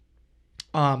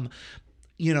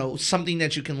 something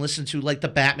that you can listen to like the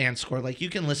Batman score, like you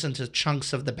can listen to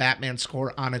chunks of the Batman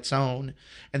score on its own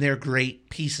and they're great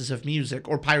pieces of music,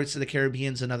 or Pirates of the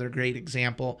Caribbean is another great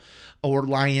example, or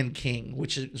Lion King,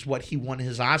 which is what he won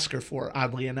his Oscar for,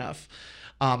 oddly enough.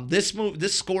 This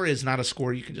score is not a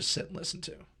score you can just sit and listen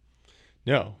to.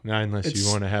 No, not unless you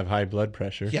want to have high blood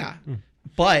pressure. Yeah.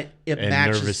 But it and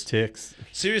matches nervous tics.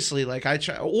 Seriously, like I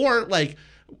try, or like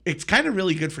it's kind of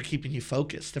really good for keeping you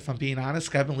focused. If I'm being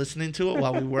honest, I've been listening to it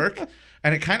while we work,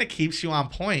 and it kind of keeps you on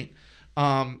point.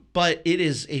 But it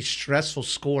is a stressful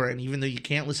score, and even though you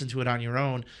can't listen to it on your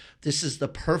own, this is the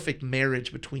perfect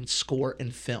marriage between score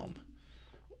and film.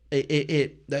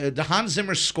 The Hans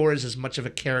Zimmer score is as much of a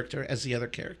character as the other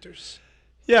characters.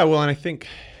 Yeah, well, and I think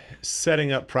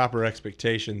setting up proper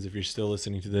expectations, if you're still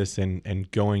listening to this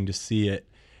and going to see it,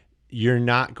 you're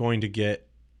not going to get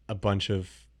a bunch of.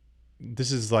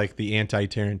 This is like the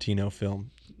anti-Tarantino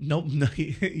film. Nope. No,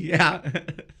 yeah.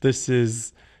 This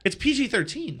is. It's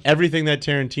PG-13. Everything that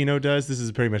Tarantino does, this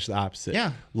is pretty much the opposite.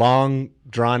 Yeah. Long,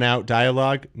 drawn-out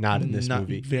dialogue, not in this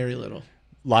movie. Very little.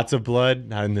 Lots of blood,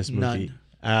 not in this movie.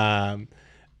 None.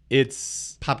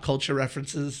 It's pop culture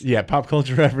references. Yeah, pop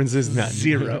culture references, none.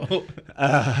 Zero.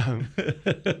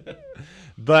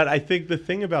 But I think the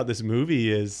thing about this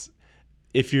movie is,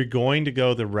 if you're going to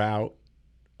go the route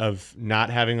of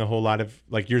not having a whole lot of,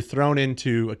 like, you're thrown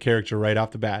into a character right off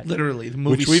the bat. Literally, the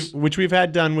movie, which we've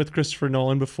had done with Christopher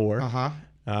Nolan before.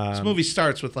 This movie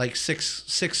starts with like six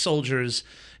soldiers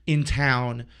in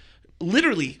town.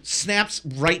 Literally snaps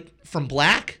right from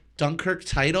black, Dunkirk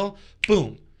title,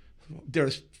 boom.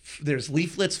 There's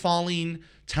leaflets falling,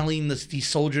 telling these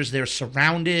soldiers they're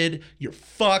surrounded, you're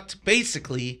fucked,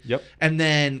 basically. Yep. And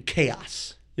then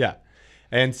chaos. Yeah.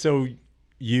 And so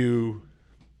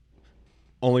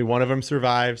only one of them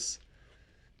survives,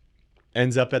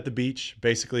 ends up at the beach.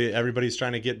 Basically, everybody's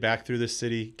trying to get back through the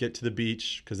city, get to the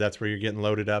beach, because that's where you're getting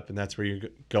loaded up and that's where you're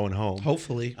going home.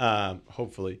 Hopefully.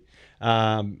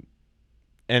 And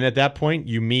at that point,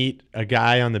 you meet a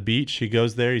guy on the beach. He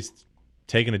goes there. He's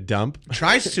taking a dump.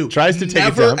 Tries to take a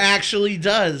dump. Never actually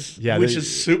does, Yeah, which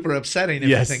is super upsetting if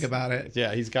you think about it.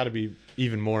 Yeah, he's got to be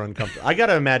even more uncomfortable. I got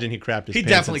to imagine he crapped his pants. He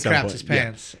definitely at some crapped point. his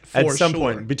pants. Yeah. For at some sure.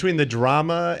 point, between the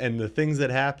drama and the things that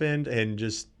happened and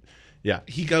just, yeah.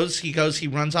 He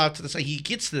runs off to the side. He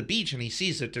gets to the beach and he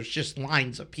sees that there's just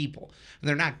lines of people and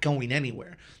they're not going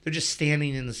anywhere. They're just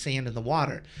standing in the sand and the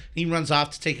water. He runs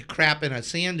off to take a crap in a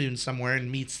sand dune somewhere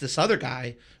and meets this other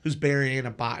guy who's burying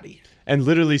a body. And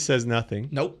literally says nothing.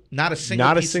 Nope. Not a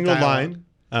single line.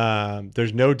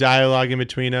 There's no dialogue in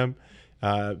between them.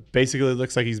 Basically, it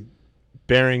looks like he's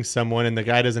burying someone and the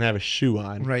guy doesn't have a shoe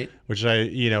on. Right. Which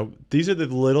these are the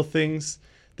little things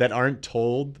that aren't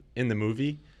told in the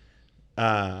movie.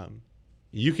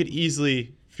 You could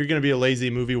easily, if you're going to be a lazy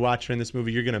movie watcher in this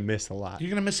movie, you're going to miss a lot. You're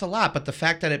going to miss a lot, but the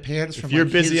fact that it pans from if you're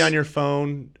busy on your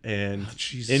phone and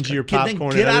into your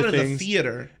popcorn get and out other of things, the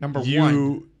theater, number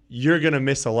one. You're going to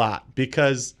miss a lot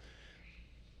because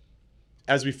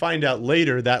as we find out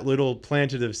later, that little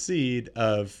planted seed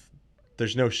of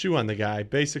there's no shoe on the guy,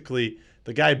 basically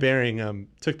the guy burying him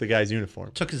took the guy's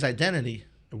uniform. Took his identity.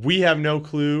 We have no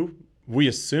clue. We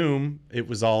assume it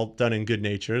was all done in good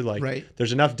nature. Right.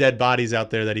 There's enough dead bodies out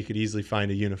there that he could easily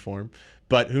find a uniform.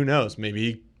 But who knows? Maybe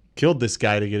he killed this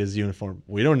guy to get his uniform.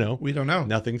 We don't know.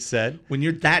 Nothing's said. When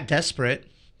you're that desperate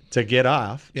to get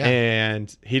off. Yeah.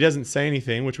 And he doesn't say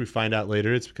anything, which we find out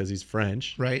later. It's because he's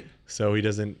French. Right. So he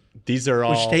doesn't. These are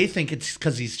all. Which they think it's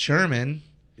because he's German.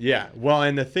 Yeah. Well,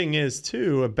 and the thing is,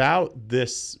 too, about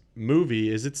this movie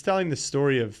is it's telling the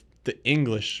story of the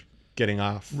English getting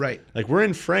off. Right. Like we're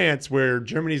in France where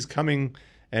Germany's coming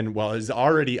and is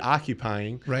already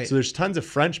occupying. Right. So there's tons of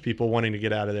French people wanting to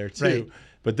get out of there too. Right.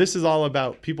 But this is all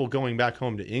about people going back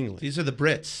home to England. These are the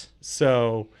Brits.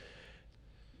 So,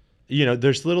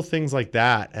 there's little things like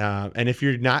that. And if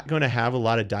you're not going to have a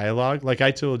lot of dialogue, like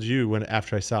I told you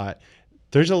after I saw it,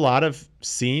 there's a lot of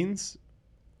scenes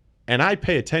and I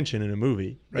pay attention in a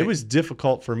movie. Right. It was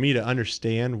difficult for me to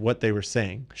understand what they were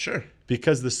saying. Sure.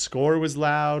 Because the score was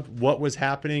loud, what was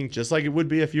happening, just like it would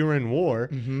be if you were in war.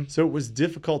 Mm-hmm. So it was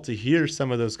difficult to hear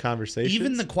some of those conversations.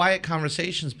 Even the quiet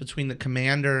conversations between the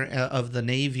commander of the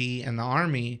Navy and the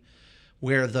Army,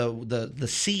 where the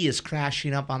sea is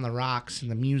crashing up on the rocks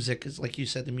and the music is, like you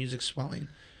said, the music's swelling.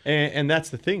 And that's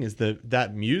the thing is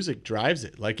that music drives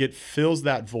it. Like it fills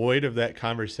that void of that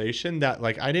conversation that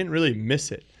like I didn't really miss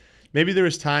it. Maybe there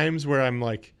was times where I'm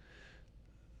like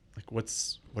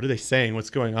what are they saying? What's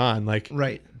going on? Like,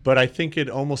 right. But I think it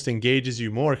almost engages you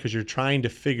more because you're trying to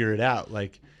figure it out.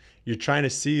 Like you're trying to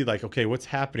see like, okay, what's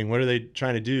happening? What are they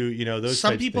trying to do? Those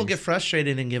Some people get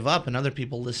frustrated and give up and other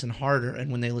people listen harder.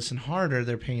 And when they listen harder,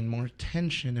 they're paying more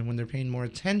attention. And when they're paying more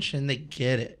attention, they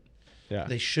get it. Yeah.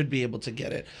 They should be able to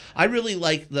get it. I really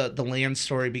like the land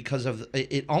story because of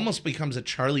it almost becomes a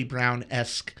Charlie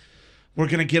Brown-esque. We're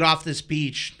going to get off this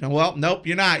beach. Well, nope,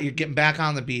 you're not. You're getting back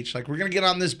on the beach. Like, we're going to get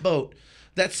on this boat.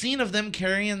 That scene of them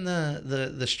carrying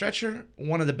the stretcher,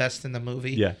 one of the best in the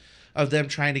movie. Yeah. Of them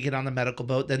trying to get on the medical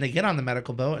boat. Then they get on the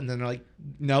medical boat, and then they're like,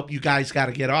 nope, you guys got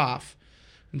to get off.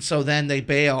 And so then they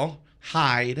bail,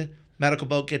 hide, medical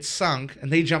boat gets sunk,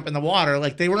 and they jump in the water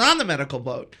like they were on the medical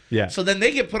boat. Yeah. So then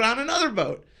they get put on another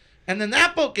boat. And then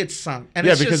that boat gets sunk. And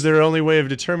yeah, because their only way of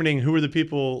determining who were the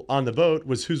people on the boat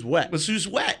was who's wet.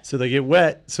 So they get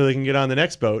wet so they can get on the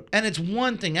next boat. And it's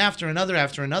one thing after another,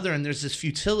 and there's this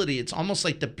futility. It's almost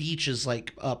like the beach is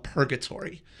like a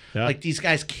purgatory. Yeah. Like these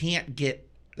guys can't get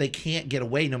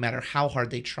away no matter how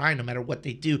hard they try, no matter what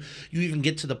they do. You even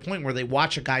get to the point where they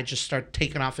watch a guy just start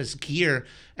taking off his gear,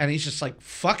 and he's just like,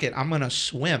 fuck it, I'm going to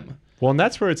swim. Well, and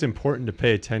that's where it's important to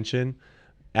pay attention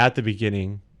at the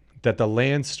beginning that the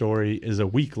land story is a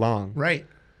week long. Right.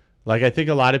 Like I think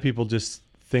a lot of people just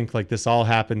think like this all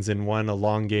happens in one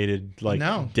elongated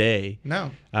day. No.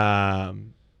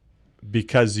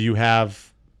 Because you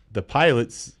have the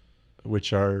pilots,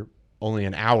 which are only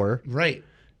an hour. Right.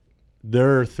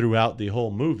 They're throughout the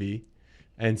whole movie.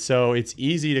 And so it's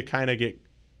easy to kind of get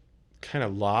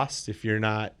lost if you're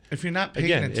not paying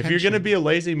attention. If you're going to be a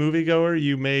lazy moviegoer,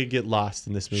 you may get lost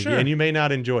in this movie. Sure. And you may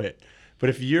not enjoy it. But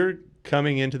if you're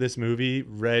coming into this movie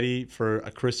ready for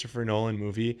a Christopher Nolan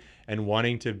movie and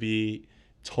wanting to be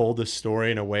told a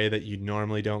story in a way that you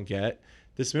normally don't get,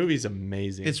 this movie is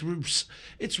amazing.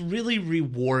 It's really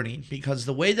rewarding because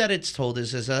the way that it's told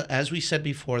is as we said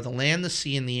before, the land, the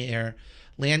sea, and the air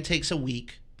Land takes a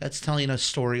week. That's telling a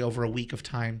story over a week of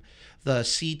time. The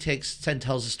sea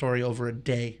tells a story over a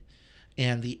day,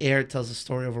 and the air tells a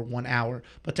story over 1 hour.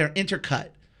 But they're intercut.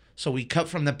 So we cut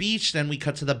from the beach, then we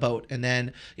cut to the boat, and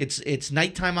then it's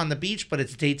nighttime on the beach, but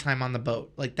it's daytime on the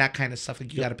boat, like that kind of stuff.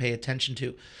 Like you got to pay attention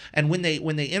to. And when they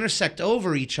intersect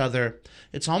over each other,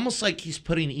 it's almost like he's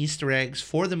putting Easter eggs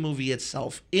for the movie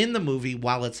itself in the movie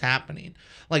while it's happening.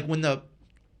 Like when the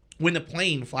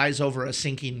plane flies over a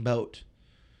sinking boat,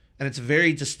 and it's a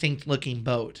very distinct looking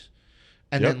boat,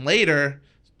 and then later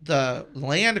the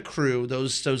land crew,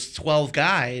 those 12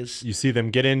 guys, you see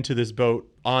them get into this boat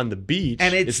on the beach,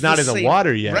 and it's not in the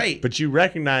water yet, right? But you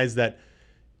recognize that.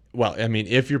 Well, I mean,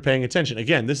 if you're paying attention,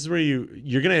 again, this is where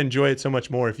you're gonna enjoy it so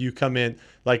much more if you come in.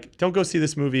 Like, don't go see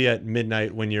this movie at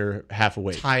midnight when you're half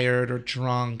awake, tired or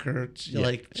drunk, or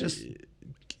like just.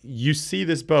 You see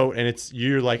this boat, and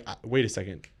you're like, wait a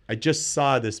second, I just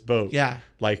saw this boat. Yeah.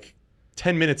 Like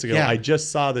 10 minutes ago, I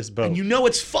just saw this boat. And you know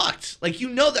it's fucked. Like, you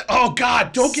know that, oh,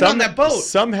 God, don't get on that boat.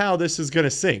 Somehow this is going to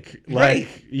sink. Right.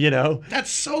 Like, you know. That's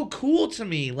so cool to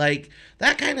me. Like,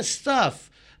 that kind of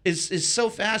stuff is so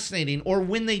fascinating. Or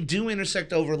when they do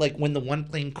intersect over, like when the one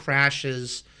plane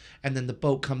crashes and then the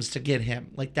boat comes to get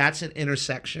him. Like, that's an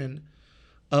intersection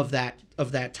of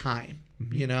that time,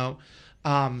 you know?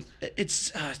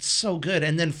 It's so good.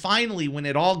 And then finally, when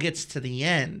it all gets to the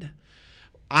end,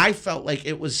 I felt like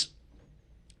it was...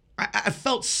 I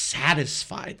felt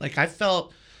satisfied. Like I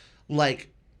felt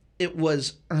like it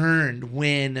was earned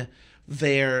when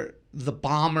the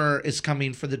bomber is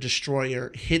coming for the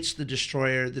destroyer, hits the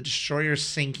destroyer's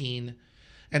sinking,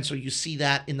 and so you see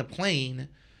that in the plane,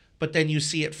 but then you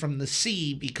see it from the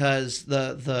sea because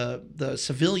the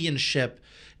civilian ship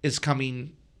is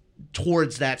coming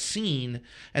towards that scene,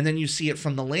 and then you see it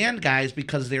from the land guys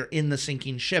because they're in the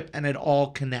sinking ship, and it all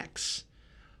connects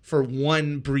for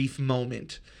one brief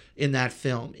moment. In that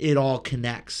film, it all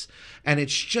connects, and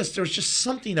it's just there's just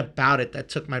something about it that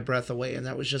took my breath away, and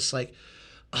that was just like,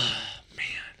 oh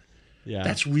man,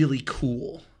 that's really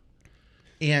cool.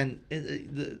 And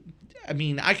I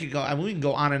mean, we can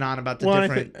go on and on about the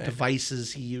different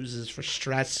devices he uses for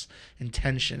stress and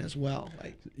tension as well.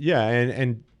 Like,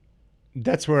 and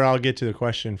that's where I'll get to the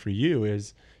question for you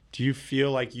is, do you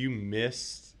feel like you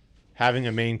missed having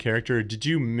a main character, or did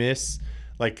you miss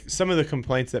like some of the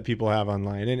complaints that people have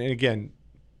online? And again,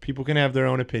 people can have their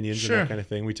own opinions and that kind of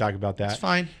thing. We talk about that. It's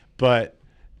fine. But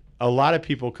a lot of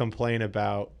people complain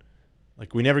about,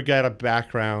 like, we never got a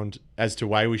background as to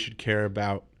why we should care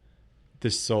about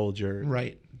this soldier.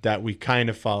 Right. That we kind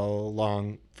of follow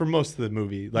along for most of the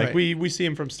movie. Like, we see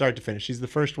him from start to finish. He's the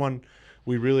first one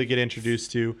we really get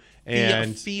introduced to.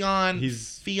 And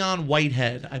Fionn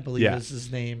Whitehead, I believe is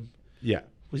his name. Yeah.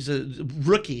 Was a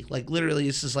rookie. Like, literally,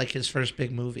 this is like his first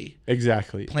big movie.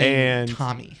 Exactly. Playing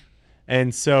Tommy.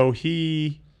 And so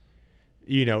he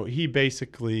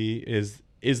basically is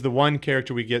the one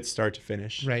character we get start to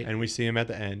finish. Right. And we see him at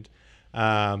the end.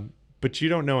 But you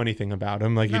don't know anything about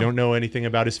him. Like, you don't know anything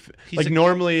about his...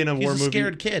 normally in a war movie... He's a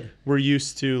scared kid. We're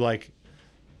used to, like,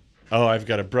 oh, I've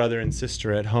got a brother and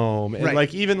sister at home. And,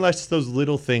 like, even less those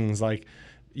little things, like,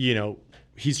 you know...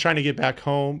 He's trying to get back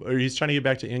home, or he's trying to get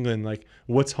back to England. Like,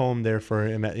 what's home there for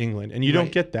him at England? And you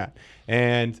don't get that.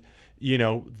 And, you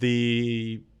know,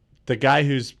 the guy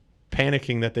who's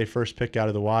panicking that they first pick out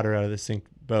of the water out of the sink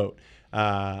boat,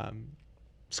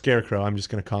 Scarecrow, I'm just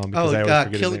going to call him because I always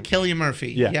forget his name. Cillian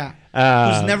Murphy. Yeah.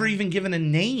 Who's never even given a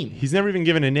name. He's never even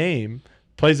given a name.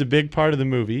 Plays a big part of the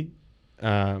movie.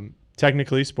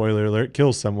 Technically, spoiler alert,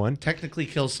 kills someone.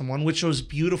 Which was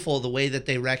beautiful, the way that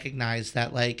they recognized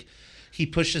that, like, he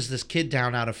pushes this kid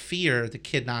down out of fear. The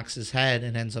kid knocks his head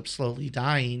and ends up slowly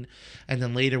dying. And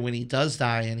then later when he does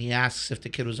die and he asks if the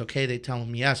kid was okay, they tell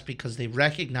him yes, because they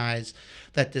recognize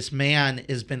that this man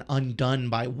has been undone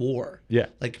by war. Yeah.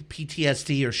 Like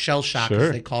PTSD or shell shock,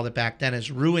 as they called it back then, has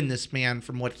ruined this man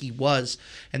from what he was,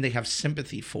 and they have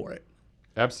sympathy for it.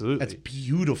 Absolutely. That's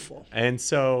beautiful. And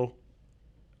so,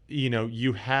 you know,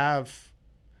 you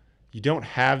don't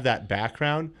have that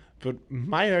background. But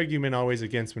my argument always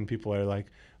against when people are like,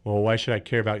 well, why should I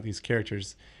care about these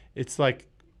characters? It's like,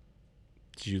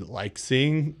 do you like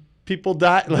seeing people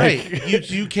die? Like,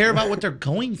 right. You care about what they're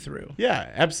going through.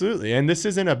 Yeah, absolutely. And this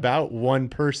isn't about one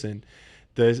person.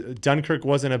 The Dunkirk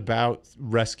wasn't about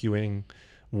rescuing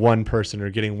one person or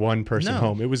getting one person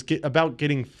home. It was about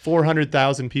getting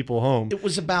 400,000 people home. It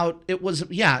was about, and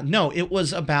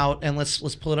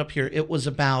let's pull it up here. It was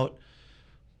about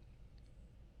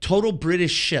total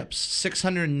British ships,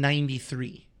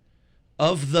 693.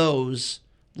 Of those,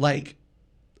 like,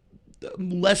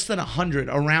 less than 100,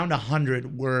 around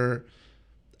 100 were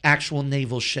actual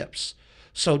naval ships.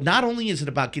 So not only is it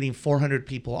about getting 400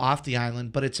 people off the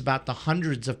island, but it's about the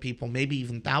hundreds of people, maybe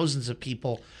even thousands of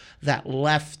people that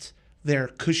left their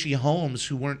cushy homes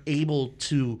who weren't able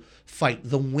to fight.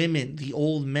 The women, the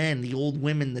old men, the old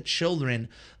women, the children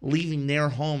leaving their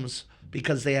homes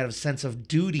because they had a sense of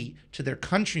duty to their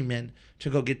countrymen to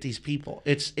go get these people.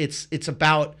 It's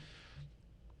about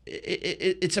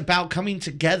coming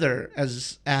together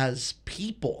as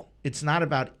people. It's not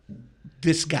about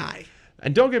this guy.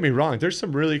 And don't get me wrong, there's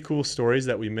some really cool stories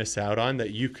that we miss out on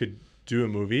that you could do a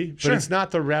movie, but it's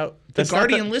not the route. The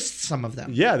Guardian lists some of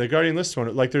them. Yeah, the Guardian lists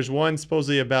one. Like there's one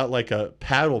supposedly about like a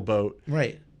paddle boat.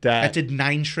 Right. That did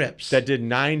 9 trips. That did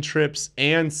 9 trips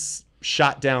and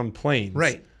shot down planes.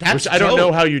 Right. That's which I don't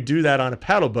know how you do that on a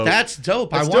paddle boat. That's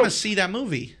dope. I want to see that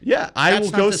movie. Yeah, I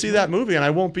will go see that movie and I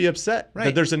won't be upset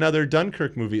that there's another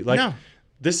Dunkirk movie. Like, no.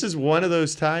 This is one of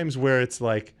those times where it's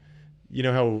like, you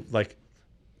know how like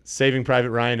Saving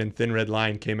Private Ryan and Thin Red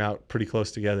Line came out pretty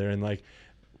close together, and like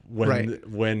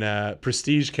when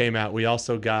Prestige came out, we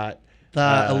also got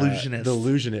The Illusionist. The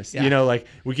Illusionist. Yeah. You know, like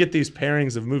we get these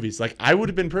pairings of movies. Like I would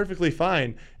have been perfectly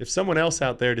fine if someone else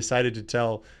out there decided to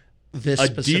tell a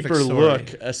deeper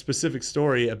look, a specific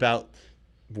story about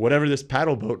whatever this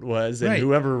paddle boat was and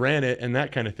whoever ran it and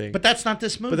that kind of thing. But that's not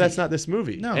this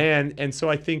movie. No. And so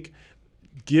I think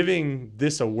giving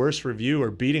this a worse review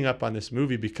or beating up on this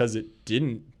movie because it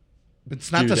didn't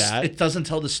it doesn't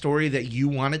tell the story that you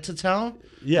want it to tell.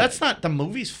 Yeah. That's not the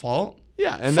movie's fault.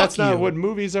 Yeah, and that's not what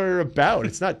movies are about.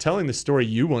 It's not telling the story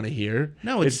you want to hear.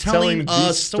 No, it's telling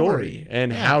a story.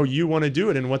 And how you want to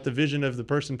do it and what the vision of the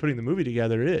person putting the movie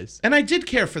together is. And I did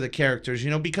care for the characters,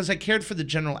 because I cared for the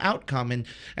general outcome.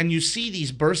 And you see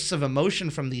these bursts of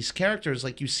emotion from these characters.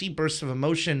 Like you see bursts of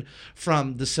emotion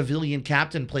from the civilian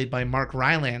captain played by Mark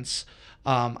Rylance.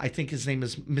 I think his name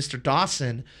is Mr.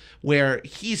 Dawson, where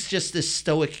he's just this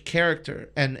stoic character.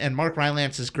 And Mark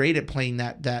Rylance is great at playing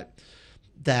that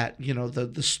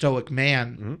the stoic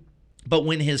man. Mm-hmm. But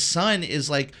when his son is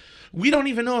like, we don't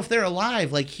even know if they're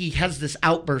alive, like he has this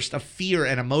outburst of fear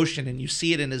and emotion, and you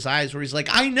see it in his eyes where he's like,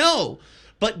 I know,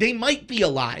 but they might be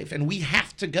alive and we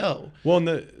have to go. Well, and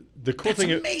the cool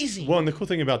thing amazing. Well, and the cool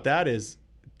thing about that is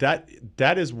that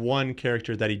is one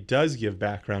character that he does give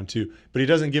background to, but he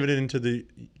doesn't give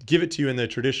it to you in the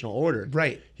traditional order.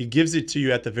 Right. He gives it to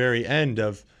you at the very end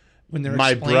of when they're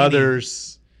my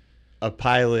brother's a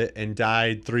pilot and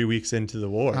died 3 weeks into the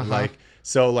war.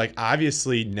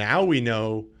 Obviously now we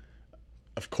know,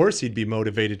 of course he'd be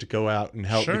motivated to go out and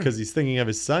help because he's thinking of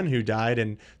his son who died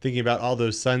and thinking about all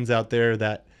those sons out there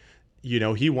that,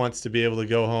 he wants to be able to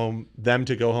go home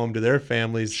to their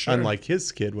families, unlike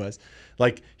his kid was.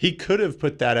 Like he could have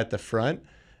put that at the front,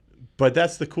 but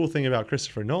that's the cool thing about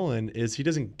Christopher Nolan is he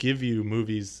doesn't give you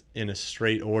movies in a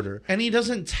straight order. And the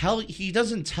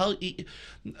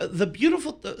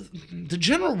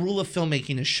general rule of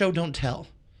filmmaking is show, don't tell.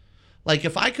 Like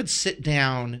if I could sit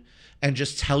down and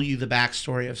just tell you the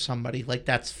backstory of somebody, like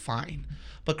that's fine.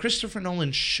 But Christopher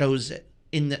Nolan shows it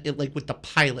with the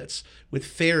pilots, with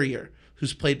Farrier,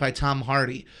 who's played by Tom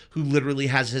Hardy, who literally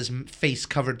has his face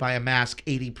covered by a mask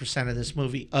 80% of this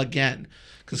movie, again,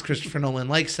 because Christopher Nolan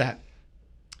likes that.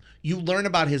 You learn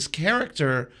about his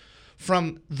character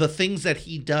from the things that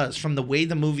he does, from the way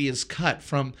the movie is cut,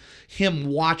 from him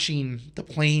watching the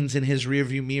planes in his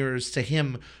rearview mirrors to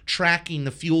him tracking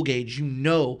the fuel gauge. You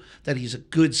know that he's a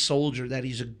good soldier, that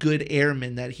he's a good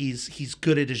airman, that he's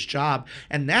good at his job.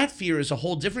 And that fear is a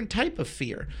whole different type of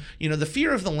fear. The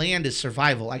fear of the land is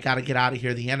survival. I got to get out of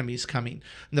here. The enemy's coming.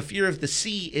 And the fear of the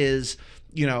sea is,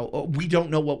 we don't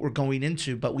know what we're going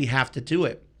into, but we have to do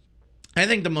it. I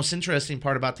think the most interesting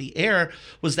part about the air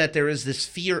was that there is this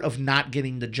fear of not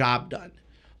getting the job done.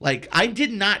 Like, I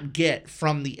did not get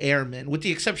from the airmen, with the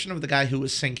exception of the guy who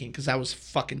was sinking, because that was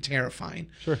fucking terrifying.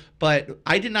 Sure. But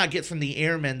I did not get from the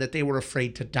airmen that they were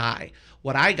afraid to die.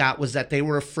 What I got was that they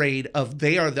were afraid of,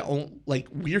 they are the only,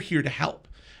 we're here to help.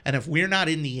 And if we're not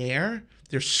in the air,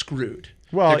 they're screwed.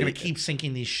 Well, they're going to keep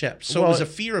sinking these ships. So it was a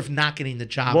fear of not getting the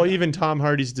job done. Even Tom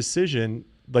Hardy's decision,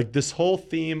 this whole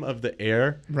theme of the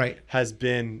air has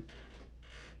been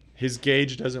his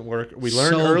gauge doesn't work. We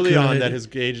learned early on that his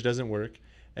gauge doesn't work.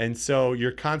 And so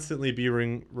you're constantly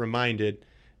being reminded,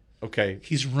 okay.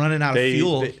 He's running out of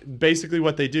fuel. Basically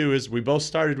what they do is we both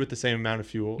started with the same amount of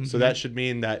fuel. Mm-hmm. So that should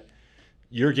mean that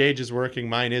your gauge is working,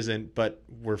 mine isn't, but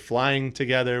we're flying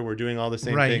together. We're doing all the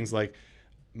same things. Like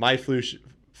my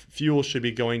fuel should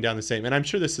be going down the same. And I'm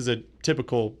sure this is a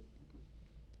typical,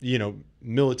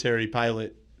 military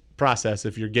pilot process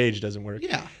if your gauge doesn't work.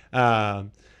 Yeah.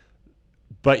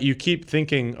 but you keep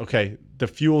thinking, okay, the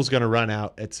fuel's going to run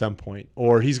out at some point,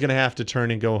 or he's going to have to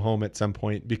turn and go home at some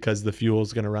point because the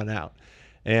fuel's going to run out.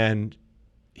 And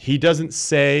he doesn't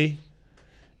say,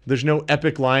 there's no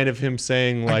epic line of him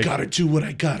saying like, I gotta do what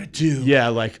I gotta do. yeah,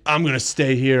 like I'm going to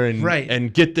stay here and Right.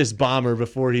 and get this bomber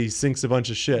before he sinks a bunch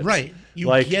of ships. Right. You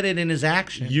like, get it in his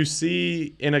action. You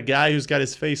see in a guy who's got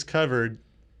his face covered,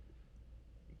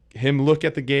 him look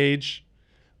at the gauge,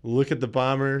 look at the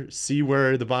bomber, see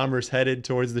where the bomber's headed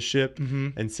towards the ship,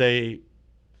 and say,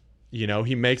 you know,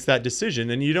 he makes that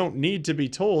decision. And you don't need to be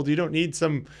told. You don't need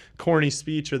some corny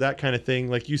speech or that kind of thing.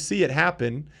 Like, you see it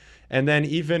happen. And then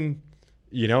even,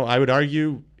 you know, I would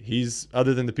argue he's,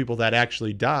 other than the people that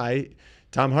actually die,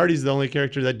 Tom Hardy's the only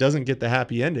character that doesn't get the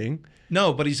happy ending.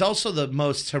 No, but he's also the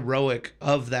most heroic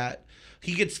of that.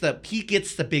 He gets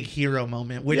the big hero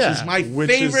moment, which is my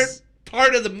favorite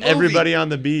part of the movie. Everybody on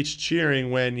the beach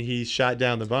cheering when he shot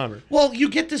down the bomber. Well, you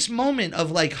get this moment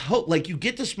of like hope, like you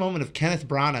get this moment of Kenneth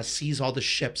Branagh sees all the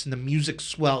ships and the music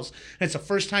swells. And it's the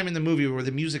first time in the movie where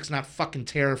the music's not fucking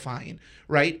terrifying,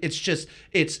 right? It's just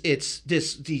it's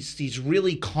these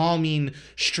really calming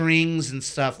strings and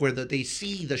stuff where they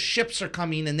see the ships are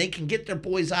coming and they can get their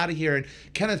boys out of here. And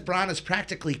Kenneth Branagh's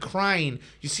practically crying.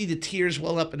 You see the tears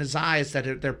well up in his eyes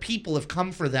that their people have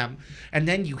come for them. And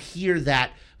then you hear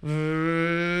that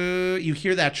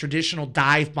traditional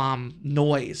dive bomb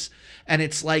noise, and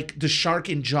it's like the shark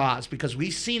in Jaws, because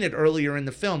we've seen it earlier in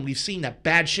the film. We've seen that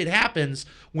bad shit happens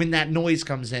when that noise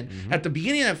comes in. At the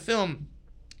beginning of the film,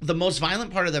 the most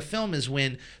violent part of the film is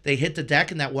when they hit the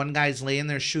deck and that one guy's laying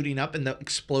there shooting up and the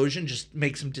explosion just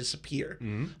makes him disappear.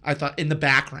 I thought in the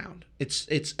background.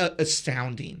 It's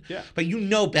astounding. Yeah. But you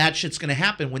know bad shit's going to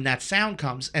happen when that sound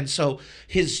comes. And so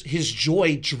his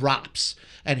joy drops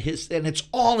and it's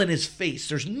all in his face.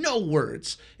 There's no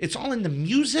words. It's all in the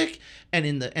music and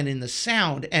in the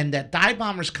sound, and that dive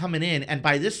bomber's coming in, and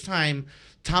by this time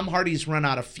Tom Hardy's run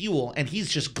out of fuel and he's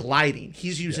just gliding.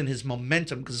 He's using his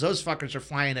momentum because those fuckers are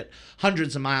flying at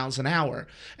hundreds of miles an hour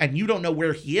and you don't know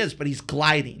where he is, but he's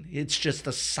gliding. It's just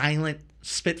a silent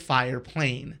Spitfire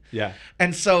plane. Yeah.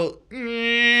 And so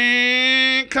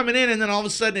coming in, and then all of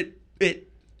a sudden it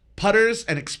putters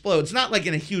and explodes. Not like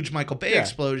in a huge Michael Bay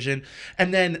explosion.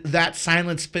 And then that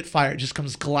silent Spitfire just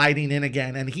comes gliding in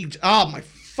again. And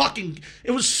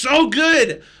it was so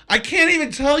good. I can't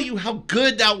even tell you how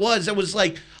good that was. It was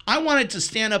like, I wanted to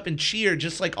stand up and cheer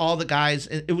just like all the guys.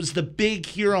 It was the big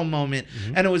hero moment.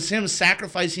 And it was him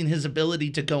sacrificing his ability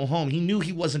to go home. He knew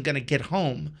he wasn't going to get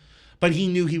home, but he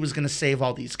knew he was going to save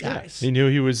all these guys. He knew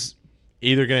he was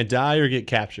either going to die or get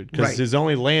captured, because his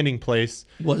only landing place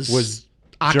was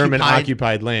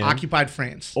German-occupied land. Occupied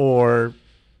France. Or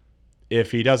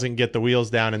if he doesn't get the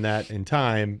wheels down in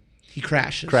time, he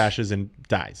crashes and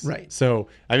dies. Right. So,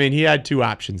 I mean, he had two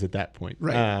options at that point.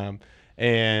 Right.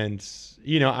 And,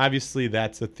 you know, obviously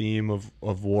that's a theme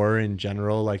of war in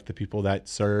general, like the people that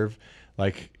serve.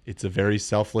 Like, it's a very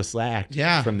selfless act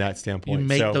from that standpoint. You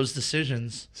make those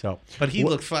decisions. But he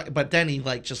but then he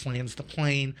like just lands the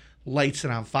plane, lights it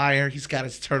on fire. He's got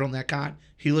his turtleneck on.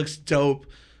 He looks dope.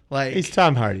 Like, he's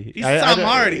Tom Hardy. He's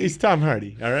Tom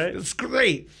Hardy. All right. It's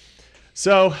great.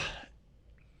 So,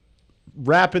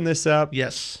 wrapping this up.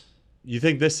 Yes. You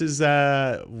think this is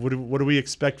what do we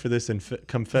expect for this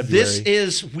come February?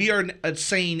 We are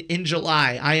saying in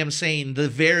July. I am saying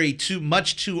the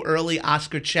much too early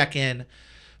Oscar check-in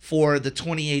for the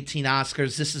 2018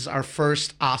 Oscars. This is our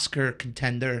first Oscar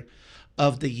contender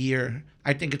of the year.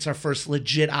 I think it's our first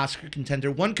legit Oscar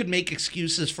contender. One could make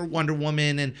excuses for Wonder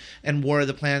Woman and War of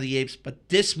the Planet of the Apes, but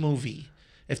this movie,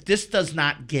 if this does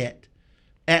not get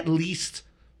at least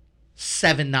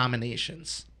 7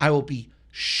 nominations, I will be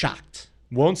shocked.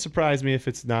 Won't surprise me if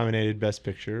it's nominated Best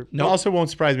Picture. Nope. Also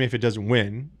won't surprise me if it doesn't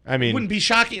win. I mean, it wouldn't be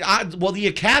shocking. Well, the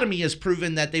Academy has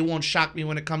proven that they won't shock me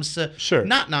when it comes to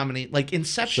not nominate. Like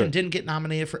Inception didn't get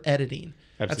nominated for editing.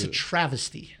 Absolutely. That's a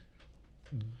travesty.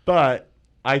 But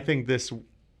I think this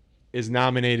is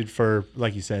nominated for,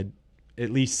 like you said,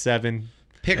 at least 7.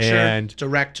 Picture, and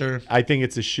director. I think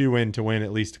it's a shoe-in to win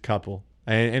at least a couple.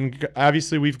 And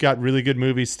obviously we've got really good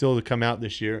movies still to come out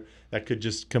this year that could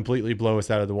just completely blow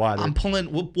us out of the water.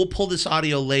 We'll pull this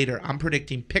audio later. I'm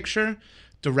predicting picture,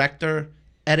 director,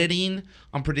 editing.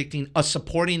 I'm predicting a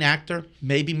supporting actor,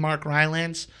 maybe Mark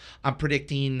Rylance. I'm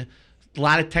predicting a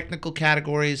lot of technical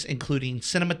categories, including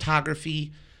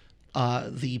cinematography,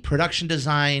 the production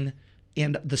design,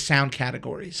 and the sound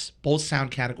categories. Both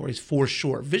sound categories for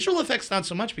sure. Visual effects not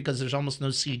so much because there's almost no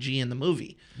CG in the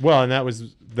movie. Well, and that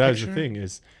was the thing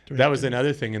is director. That was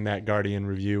another thing in that Guardian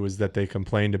review was that they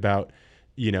complained about,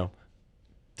 you know,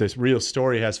 this real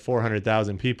story has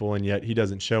 400,000 people, and yet he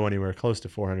doesn't show anywhere close to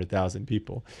 400,000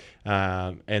 people.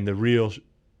 And the real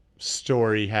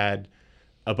story had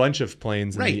a bunch of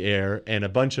planes in the air and a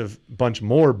bunch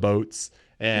more boats,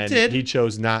 and he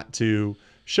chose not to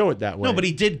show it that way. No, but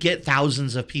he did get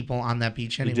thousands of people on that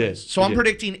beach anyways. He did. So I'm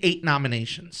predicting 8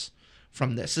 nominations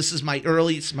from this. This is my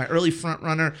early front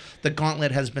runner. The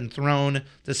gauntlet has been thrown.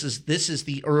 This is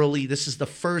the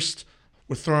first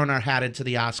we're throwing our hat into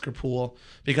the Oscar pool,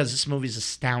 because this movie is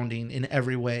astounding in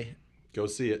every way. Go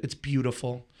see it. It's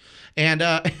beautiful. And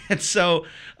so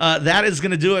that is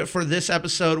going to do it for this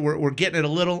episode. We're getting it a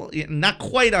little, not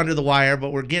quite under the wire,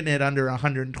 but we're getting it under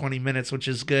 120 minutes, which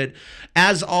is good.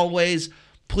 As always,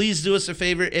 please do us a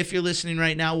favor, if you're listening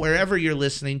right now, wherever you're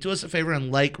listening, do us a favor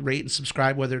and like, rate, and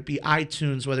subscribe, whether it be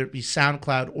iTunes, whether it be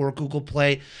SoundCloud or Google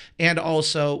Play. And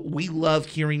also, we love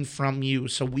hearing from you,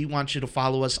 so we want you to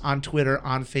follow us on Twitter,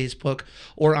 on Facebook,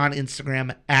 or on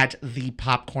Instagram at The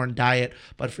Popcorn Diet.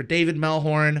 But for David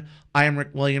Melhorn, I am Rick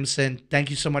Williamson. Thank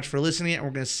you so much for listening, and we're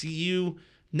going to see you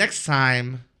next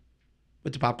time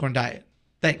with The Popcorn Diet.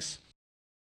 Thanks.